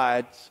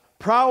God's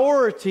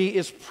priority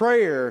is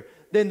prayer,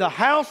 then the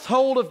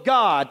household of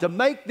God, to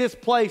make this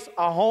place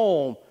a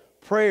home,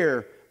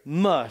 prayer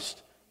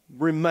must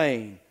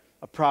remain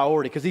a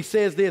priority. Because He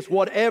says this,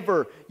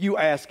 whatever you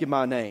ask in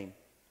my name.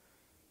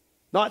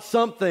 Not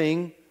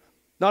something,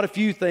 not a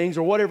few things,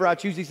 or whatever I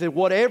choose. He said,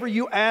 whatever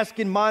you ask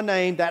in my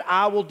name, that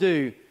I will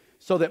do,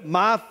 so that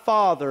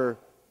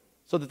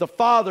the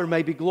Father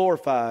may be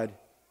glorified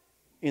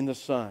in the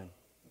Son.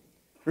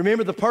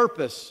 Remember the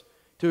purpose,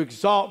 to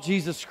exalt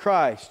Jesus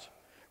Christ.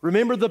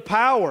 Remember the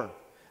power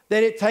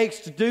that it takes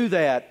to do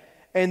that.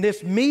 And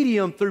this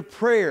medium through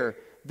prayer.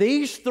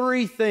 These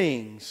three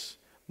things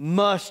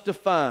must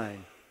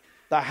define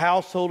the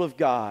household of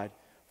God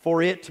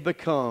for it to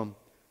become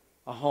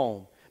a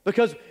home.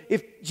 Because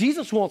if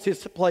Jesus wants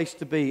His place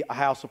to be a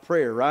house of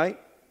prayer, right?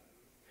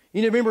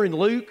 You remember in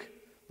Luke,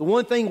 the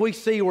one thing we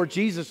see where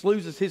Jesus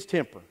loses His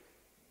temper.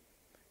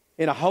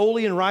 in a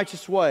holy and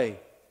righteous way.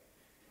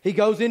 He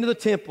goes into the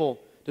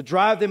temple to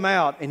drive them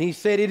out, and he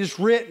said, "It is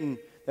written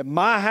that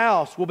my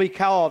house will be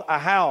called a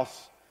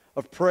house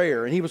of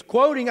prayer." And he was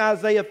quoting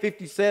Isaiah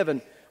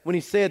 57 when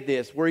he said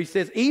this, where he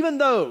says, "Even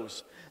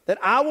those that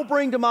I will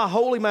bring to my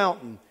holy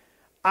mountain,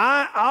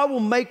 I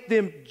will make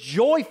them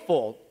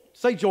joyful."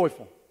 Say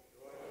joyful.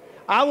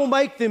 I will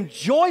make them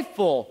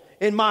joyful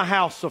in my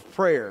house of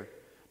prayer.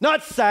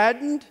 Not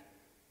saddened,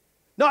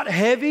 not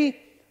heavy,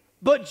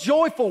 but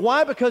joyful.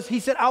 Why? Because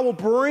he said, I will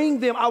bring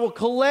them, I will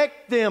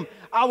collect them,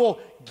 I will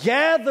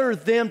gather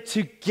them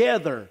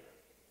together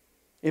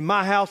in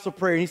my house of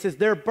prayer. And he says,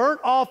 their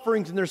burnt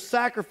offerings and their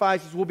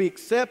sacrifices will be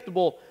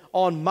acceptable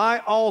on my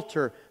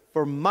altar,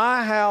 for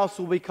my house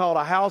will be called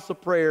a house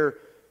of prayer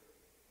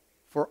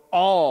for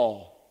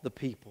all the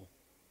people.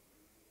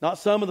 Not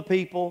some of the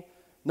people,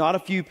 not a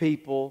few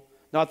people,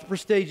 not the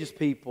prestigious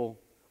people,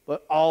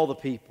 but all the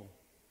people.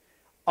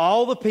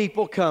 All the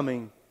people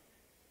coming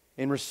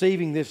and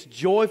receiving this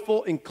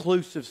joyful,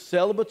 inclusive,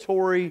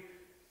 celebratory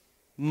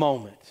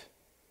moment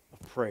of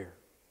prayer.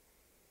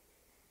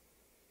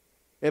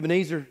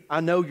 Ebenezer,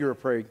 I know you're a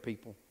praying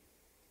people.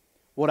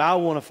 What I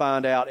want to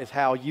find out is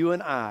how you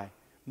and I,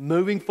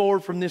 moving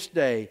forward from this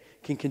day,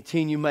 can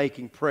continue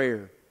making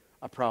prayer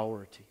a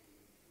priority.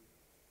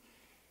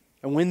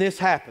 And when this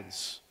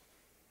happens,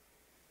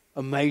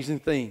 amazing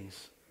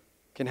things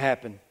can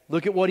happen.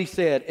 Look at what he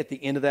said at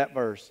the end of that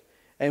verse.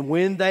 And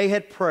when they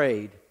had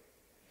prayed,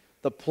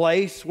 the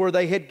place where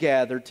they had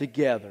gathered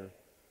together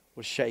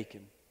was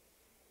shaken.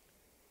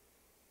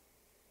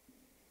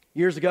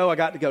 Years ago, I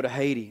got to go to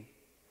Haiti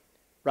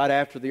right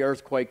after the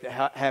earthquake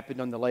that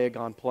happened on the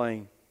Laogai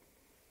Plain.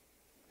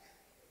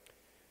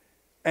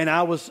 And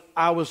I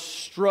was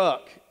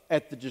struck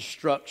at the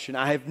destruction.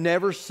 I have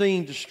never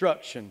seen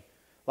destruction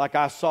like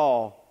I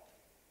saw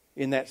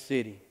in that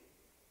city.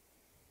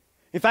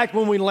 In fact,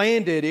 when we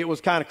landed, it was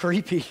kind of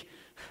creepy.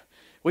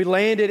 We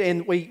landed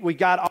and we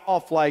got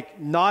off like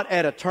not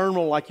at a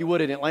terminal like you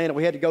would in Atlanta.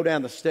 We had to go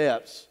down the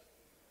steps.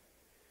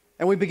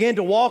 And we began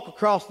to walk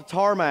across the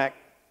tarmac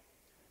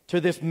to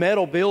this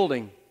metal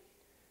building.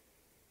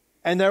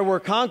 And there were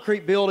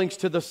concrete buildings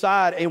to the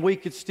side, and we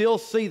could still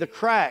see the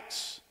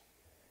cracks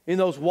in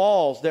those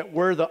walls that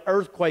where the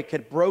earthquake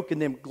had broken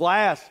them,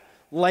 glass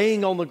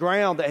laying on the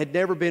ground that had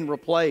never been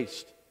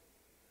replaced.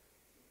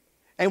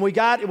 And we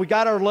got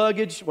our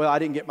luggage. Well, I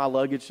didn't get my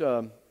luggage.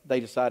 They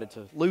decided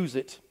to lose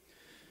it.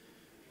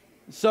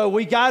 So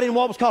we got in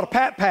what was called a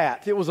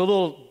pat-pat. It was a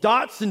little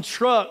Datsun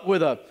truck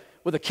with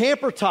a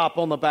camper top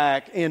on the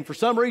back. And for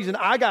some reason,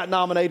 I got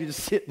nominated to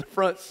sit in the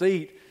front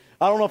seat.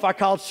 I don't know if I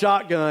called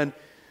shotgun,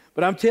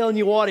 but I'm telling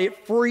you what,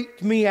 it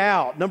freaked me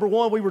out. Number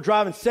one, we were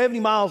driving 70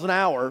 miles an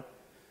hour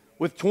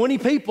with 20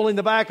 people in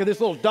the back of this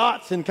little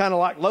Datsun, kind of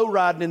like low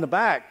riding in the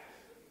back.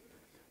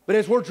 But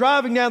as we're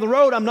driving down the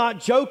road, I'm not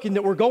joking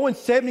that we're going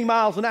 70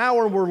 miles an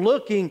hour and we're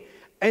looking,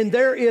 and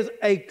there is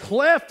a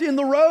cleft in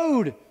the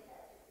road.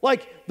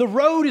 Like the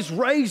road is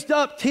raised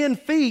up 10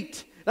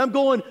 feet. And I'm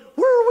going,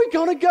 where are we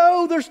going to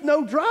go? There's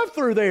no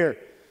drive-through there.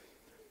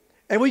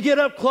 And we get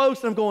up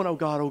close, and I'm going, oh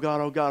God, oh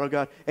God, oh God, oh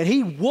God. And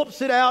he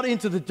whoops it out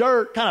into the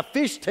dirt, kind of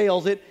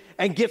fishtails it,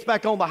 and gets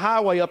back on the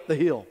highway up the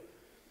hill.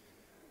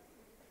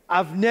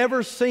 I've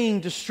never seen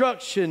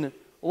destruction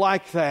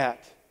like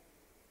that.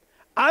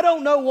 I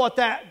don't know what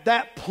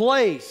that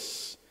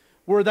place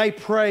where they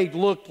prayed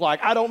looked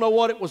like. I don't know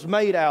what it was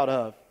made out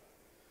of.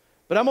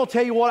 But I'm going to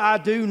tell you what I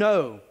do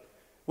know.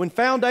 When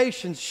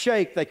foundations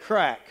shake, they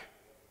crack.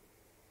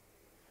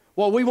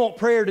 What we want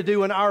prayer to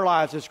do in our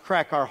lives is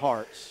crack our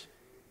hearts.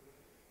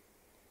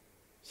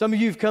 Some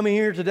of you have come in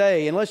here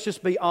today, and let's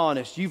just be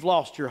honest, you've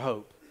lost your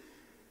hope.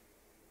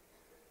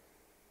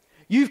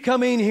 You've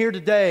come in here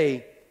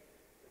today,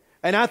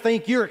 and I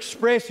think you're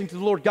expressing to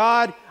the Lord,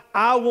 God,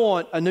 I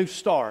want a new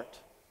start.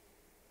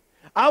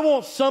 I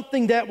want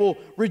something that will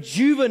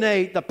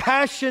rejuvenate the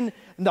passion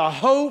and the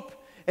hope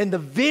and the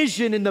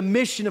vision and the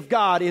mission of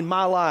God in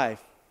my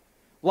life.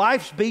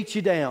 Life's beat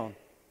you down.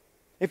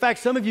 In fact,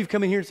 some of you have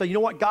come in here and say, you know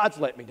what? God's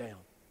let me down.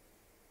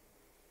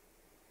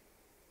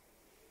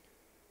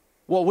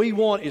 What we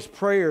want is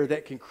prayer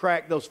that can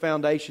crack those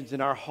foundations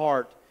in our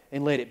heart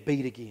and let it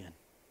beat again.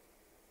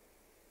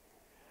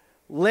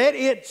 Let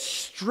it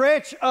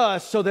stretch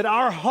us so that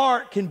our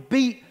heart can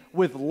beat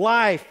with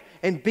life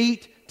and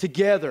beat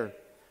together.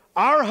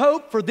 Our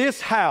hope for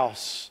this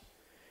house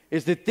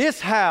is that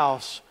this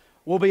house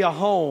will be a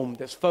home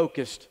that's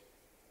focused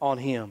on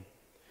Him.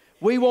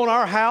 We want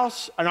our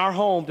house and our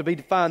home to be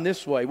defined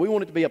this way. We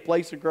want it to be a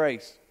place of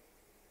grace.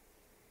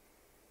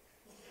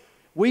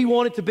 We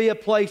want it to be a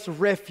place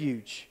of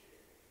refuge.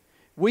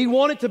 We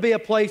want it to be a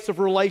place of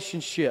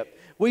relationship.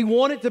 We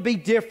want it to be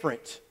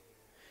different.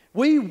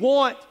 We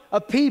want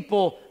a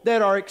people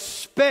that are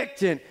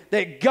expectant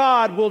that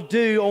God will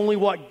do only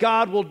what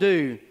God will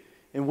do.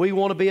 And we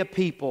want to be a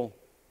people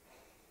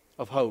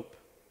of hope.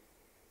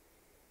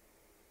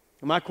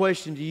 And my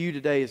question to you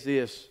today is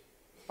this.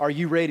 Are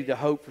you ready to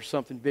hope for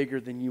something bigger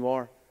than you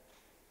are?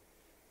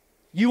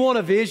 You want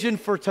a vision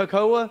for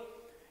Toccoa?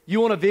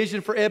 You want a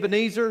vision for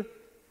Ebenezer?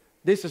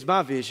 This is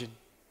my vision.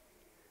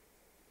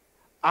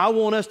 I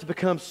want us to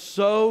become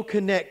so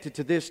connected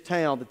to this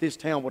town that this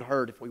town would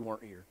hurt if we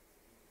weren't here.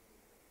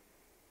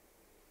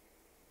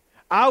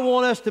 I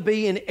want us to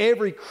be in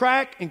every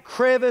crack and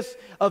crevice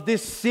of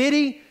this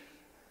city,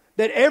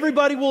 that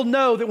everybody will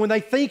know that when they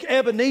think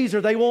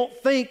Ebenezer, they won't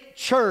think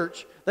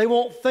church. They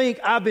won't think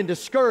I've been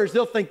discouraged.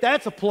 They'll think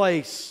that's a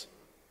place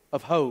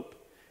of hope.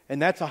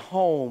 And that's a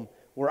home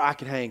where I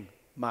can hang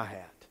my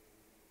hat.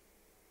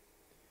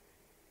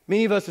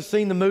 Many of us have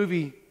seen the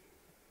movie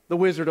The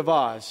Wizard of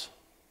Oz.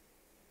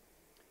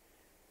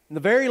 In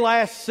the very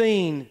last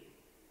scene,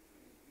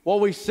 what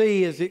we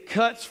see is it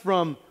cuts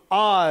from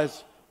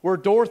Oz, where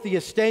Dorothy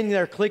is standing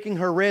there clicking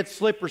her red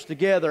slippers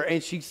together,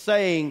 and she's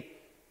saying,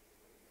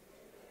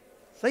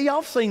 see,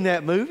 y'all have seen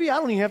that movie. I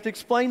don't even have to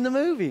explain the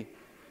movie.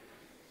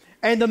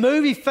 And the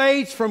movie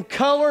fades from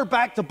color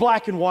back to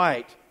black and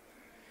white.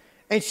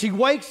 And she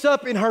wakes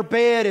up in her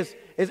bed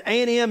as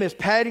Aunt Em is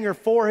patting her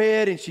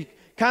forehead, and she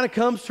kind of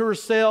comes to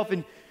herself,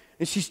 and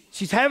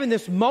she's having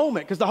this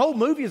moment, because the whole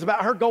movie is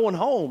about her going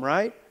home,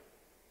 right?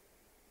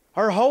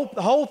 The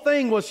whole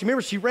thing was,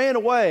 remember, she ran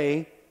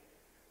away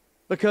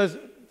because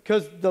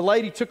the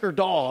lady took her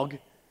dog,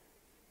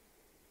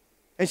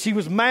 and she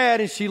was mad,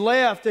 and she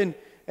left, and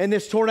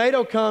this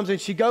tornado comes, and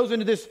she goes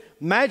into this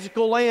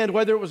magical land,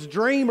 whether it was a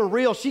dream or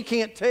real, she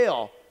can't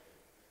tell.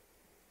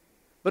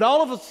 But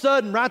all of a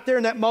sudden, right there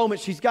in that moment,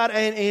 she's got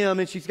Aunt Em,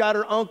 and she's got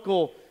her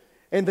uncle,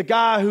 and the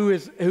guy who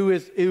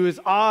is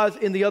Oz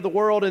in the other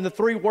world, and the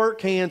three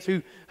work hands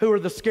who are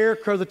the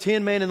Scarecrow, the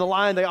Tin Man, and the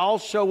Lion. They all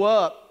show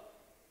up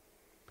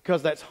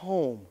because that's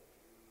home.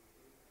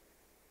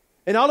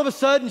 And all of a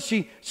sudden,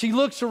 she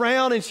looks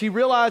around and she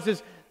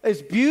realizes,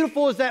 as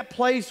beautiful as that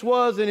place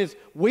was and as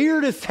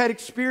weird as that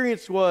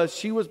experience was,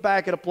 she was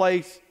back at a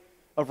place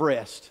of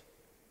rest,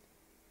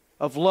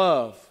 of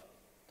love.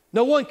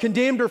 No one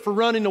condemned her for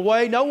running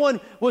away. No one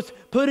was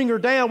putting her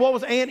down. What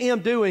was Aunt Em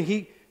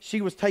doing?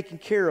 She was taking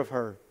care of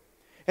her.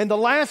 And the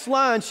last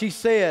line she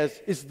says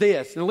is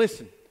this. And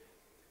listen,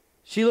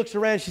 she looks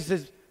around and she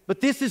says, but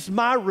this is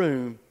my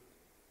room,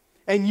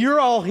 and you're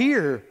all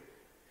here.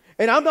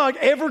 And I'm not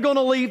ever going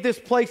to leave this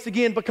place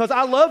again because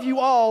I love you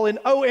all. And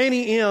oh,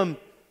 Annie M.,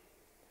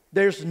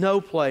 there's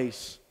no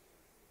place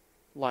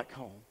like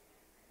home.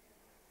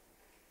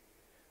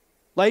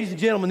 Ladies and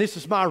gentlemen, this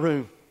is my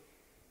room.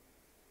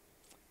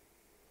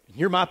 And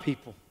you're my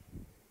people.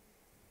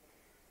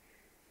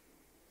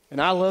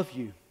 And I love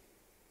you.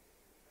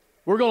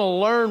 We're going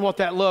to learn what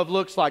that love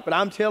looks like. But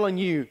I'm telling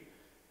you,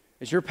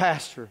 as your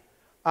pastor,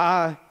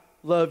 I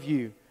love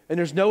you. And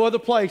there's no other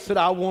place that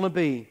I want to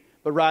be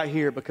but right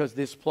here, because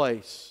this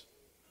place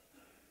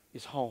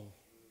is home.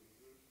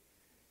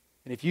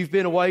 And if you've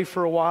been away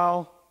for a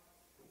while,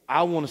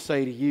 I want to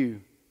say to you,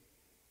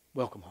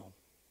 welcome home.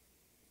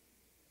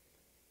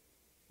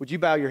 Would you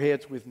bow your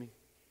heads with me?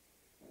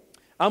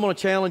 I'm going to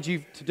challenge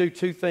you to do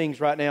two things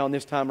right now in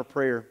this time of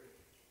prayer.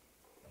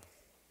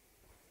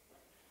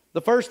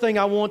 The first thing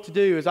I want to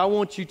do is I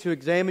want you to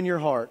examine your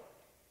heart.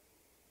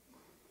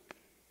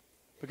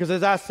 Because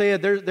as I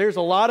said, there's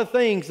a lot of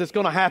things that's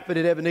going to happen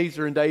at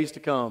Ebenezer in days to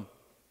come.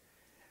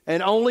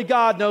 And only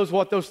God knows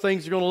what those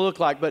things are going to look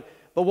like. But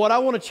what I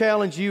want to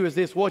challenge you is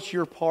this: what's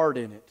your part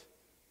in it?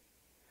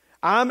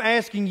 I'm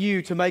asking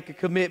you to make a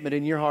commitment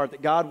in your heart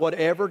that God,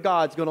 whatever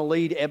God's going to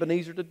lead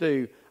Ebenezer to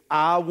do,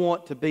 I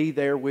want to be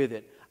there with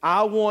it.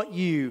 I want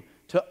you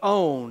to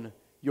own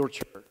your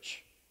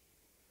church.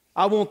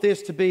 I want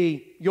this to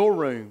be your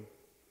room.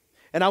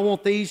 And I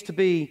want these to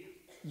be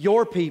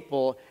your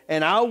people.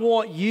 And I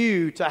want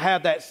you to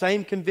have that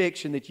same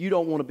conviction that you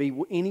don't want to be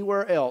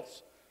anywhere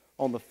else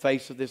on the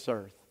face of this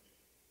earth.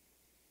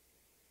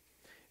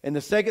 And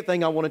the second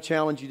thing I want to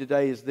challenge you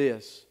today is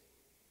this.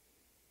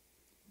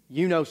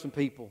 You know some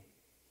people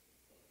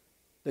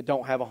that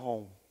don't have a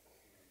home.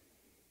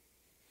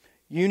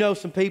 You know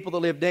some people that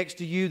live next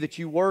to you that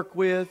you work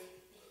with,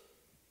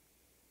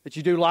 that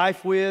you do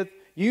life with.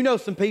 You know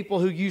some people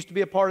who used to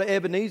be a part of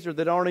Ebenezer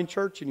that aren't in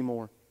church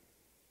anymore.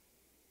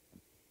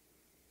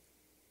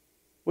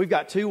 We've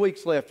got 2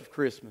 weeks left of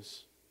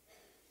Christmas.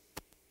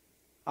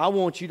 I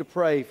want you to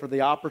pray for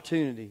the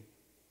opportunity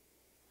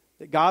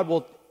that God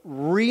will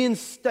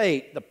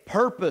reinstate the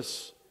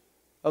purpose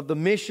of the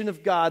mission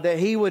of God, that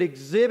He would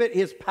exhibit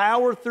His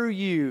power through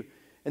you,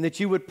 and that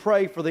you would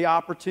pray for the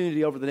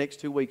opportunity over the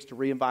next 2 weeks to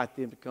reinvite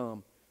them to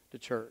come to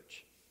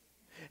church.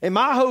 And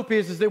my hope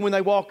is that when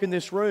they walk in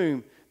this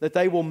room, that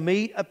they will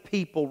meet a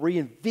people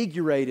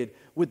reinvigorated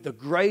with the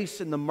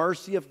grace and the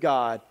mercy of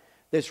God,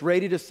 that's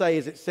ready to say,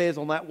 as it says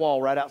on that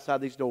wall right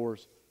outside these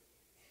doors,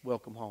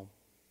 welcome home.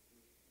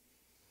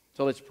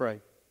 So let's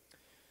pray.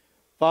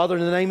 Father,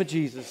 in the name of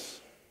Jesus,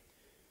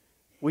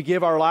 we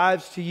give our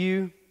lives to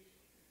you.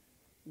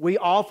 We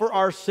offer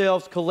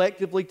ourselves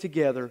collectively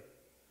together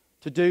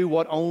to do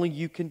what only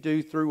you can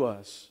do through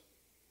us.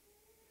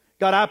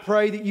 God, I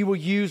pray that you will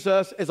use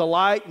us as a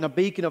light and a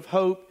beacon of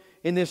hope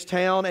in this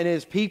town, and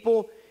as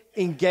people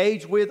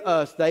engage with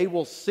us, they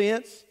will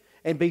sense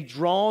and be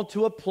drawn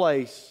to a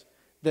place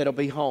that'll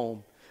be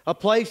home, a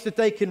place that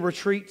they can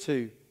retreat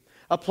to,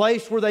 a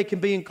place where they can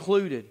be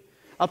included,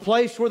 a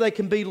place where they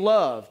can be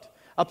loved,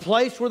 a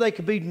place where they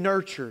can be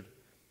nurtured,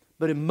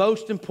 but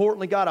most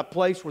importantly, God, a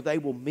place where they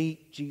will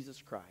meet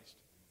Jesus Christ.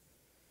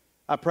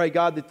 I pray,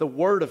 God, that the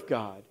Word of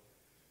God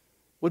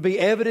would be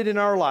evident in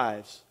our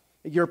lives,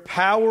 that your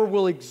power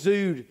will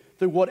exude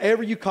through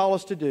whatever you call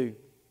us to do,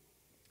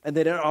 and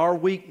that in our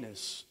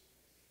weakness,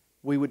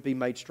 we would be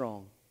made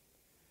strong.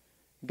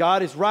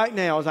 God, is right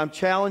now, as I'm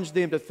challenged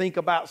them to think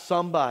about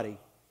somebody,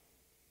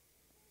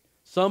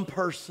 some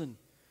person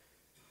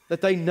that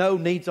they know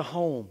needs a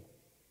home,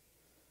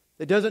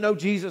 that doesn't know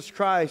Jesus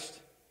Christ,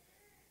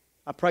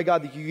 I pray,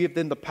 God, that you give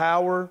them the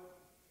power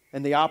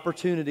and the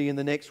opportunity in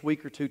the next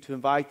week or two to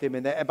invite them.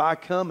 And that by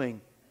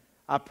coming,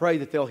 I pray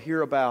that they'll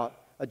hear about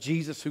a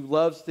Jesus who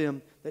loves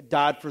them, that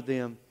died for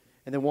them,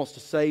 and that wants to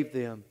save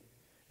them,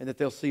 and that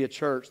they'll see a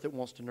church that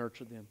wants to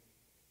nurture them.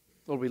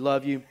 Lord, we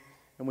love you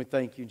and we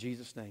thank you in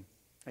Jesus' name.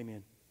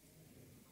 Amen.